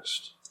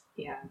context.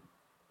 Yeah.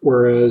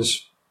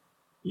 Whereas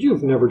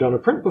you've never done a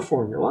print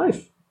before in your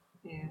life.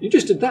 Yeah. You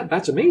just did that.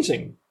 That's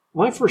amazing.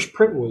 My first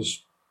print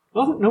was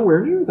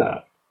nowhere near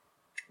that.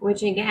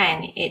 Which,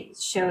 again, it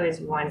shows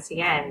once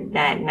again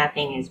that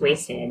nothing is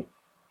wasted,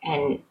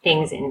 and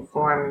things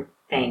inform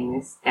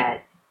things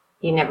that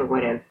you never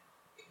would have.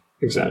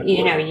 Exactly.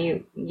 You know,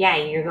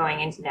 you're going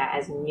into that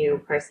as a new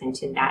person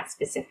to that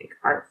specific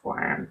art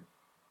form,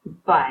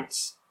 but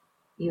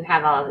you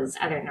have all of this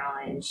other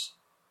knowledge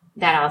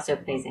that also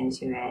plays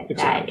into it.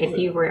 Exactly. That if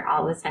you were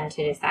all of a sudden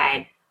to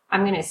decide,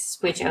 I'm going to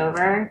switch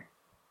over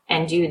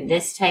and do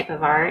this type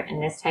of art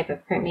and this type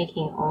of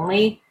printmaking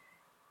only,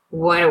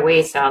 what a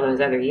waste all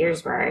those other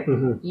years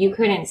were. You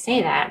couldn't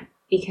say that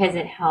because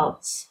it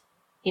helped,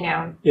 you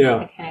know.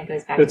 Yeah. It kind of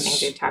goes back to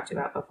things we've talked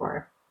about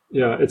before.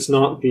 Yeah, it's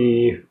not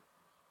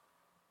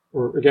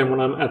or again, when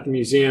I'm at the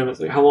museum, it's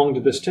like, how long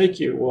did this take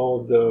you?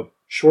 Well, the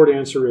short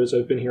answer is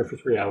I've been here for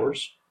 3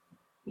 hours.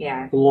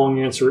 Yeah. The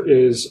long answer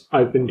is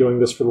I've been doing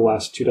this for the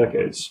last 2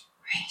 decades.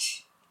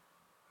 Right.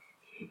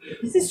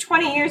 This is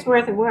 20 years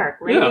worth of work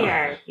right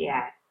here.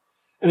 Yeah.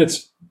 And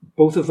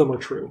both of them are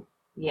true.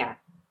 Yeah.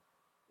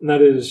 And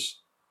that is,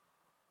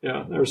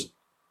 there's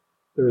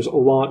a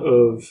lot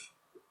of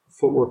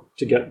footwork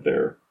to get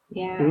there.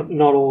 Yeah.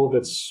 Not all of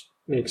it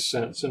makes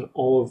sense, and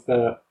all of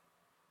that.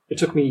 It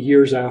took me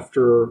years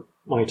after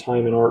my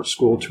time in art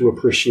school to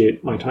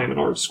appreciate my time in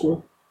art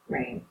school.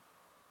 Right.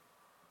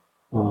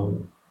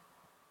 And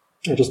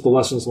just the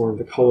lessons learned,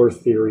 the color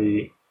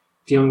theory,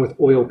 dealing with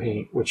oil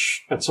paint,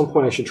 which at some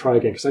point I should try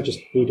again because I just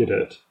hated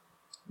it.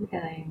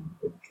 Really?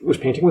 It was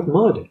painting with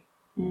mud.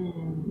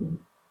 Mm.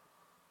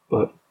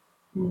 But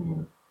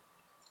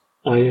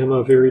I am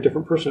a very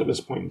different person at this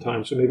point in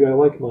time, so maybe I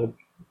like mud.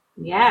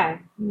 Yeah,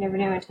 you never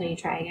know until you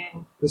try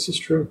again. This is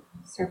true.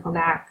 Circle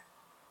back.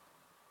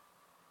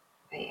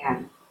 But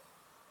yeah,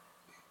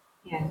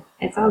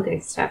 it's all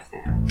good stuff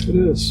though. It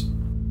is.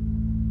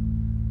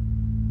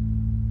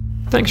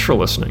 Thanks for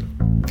listening.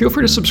 Feel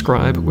free to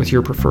subscribe with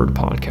your preferred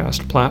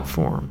podcast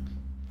platform.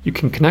 You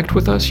can connect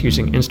with us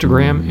using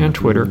Instagram and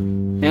Twitter,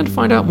 and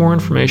find out more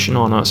information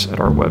on us at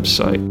our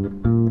website.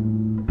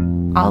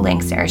 All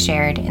links are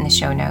shared in the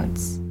show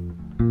notes.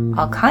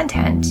 All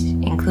content,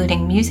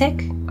 including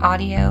music,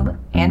 audio,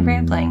 and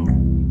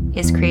rambling,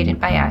 is created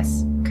by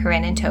us,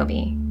 Corinne and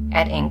Toby,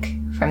 at Ink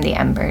from the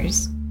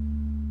Embers.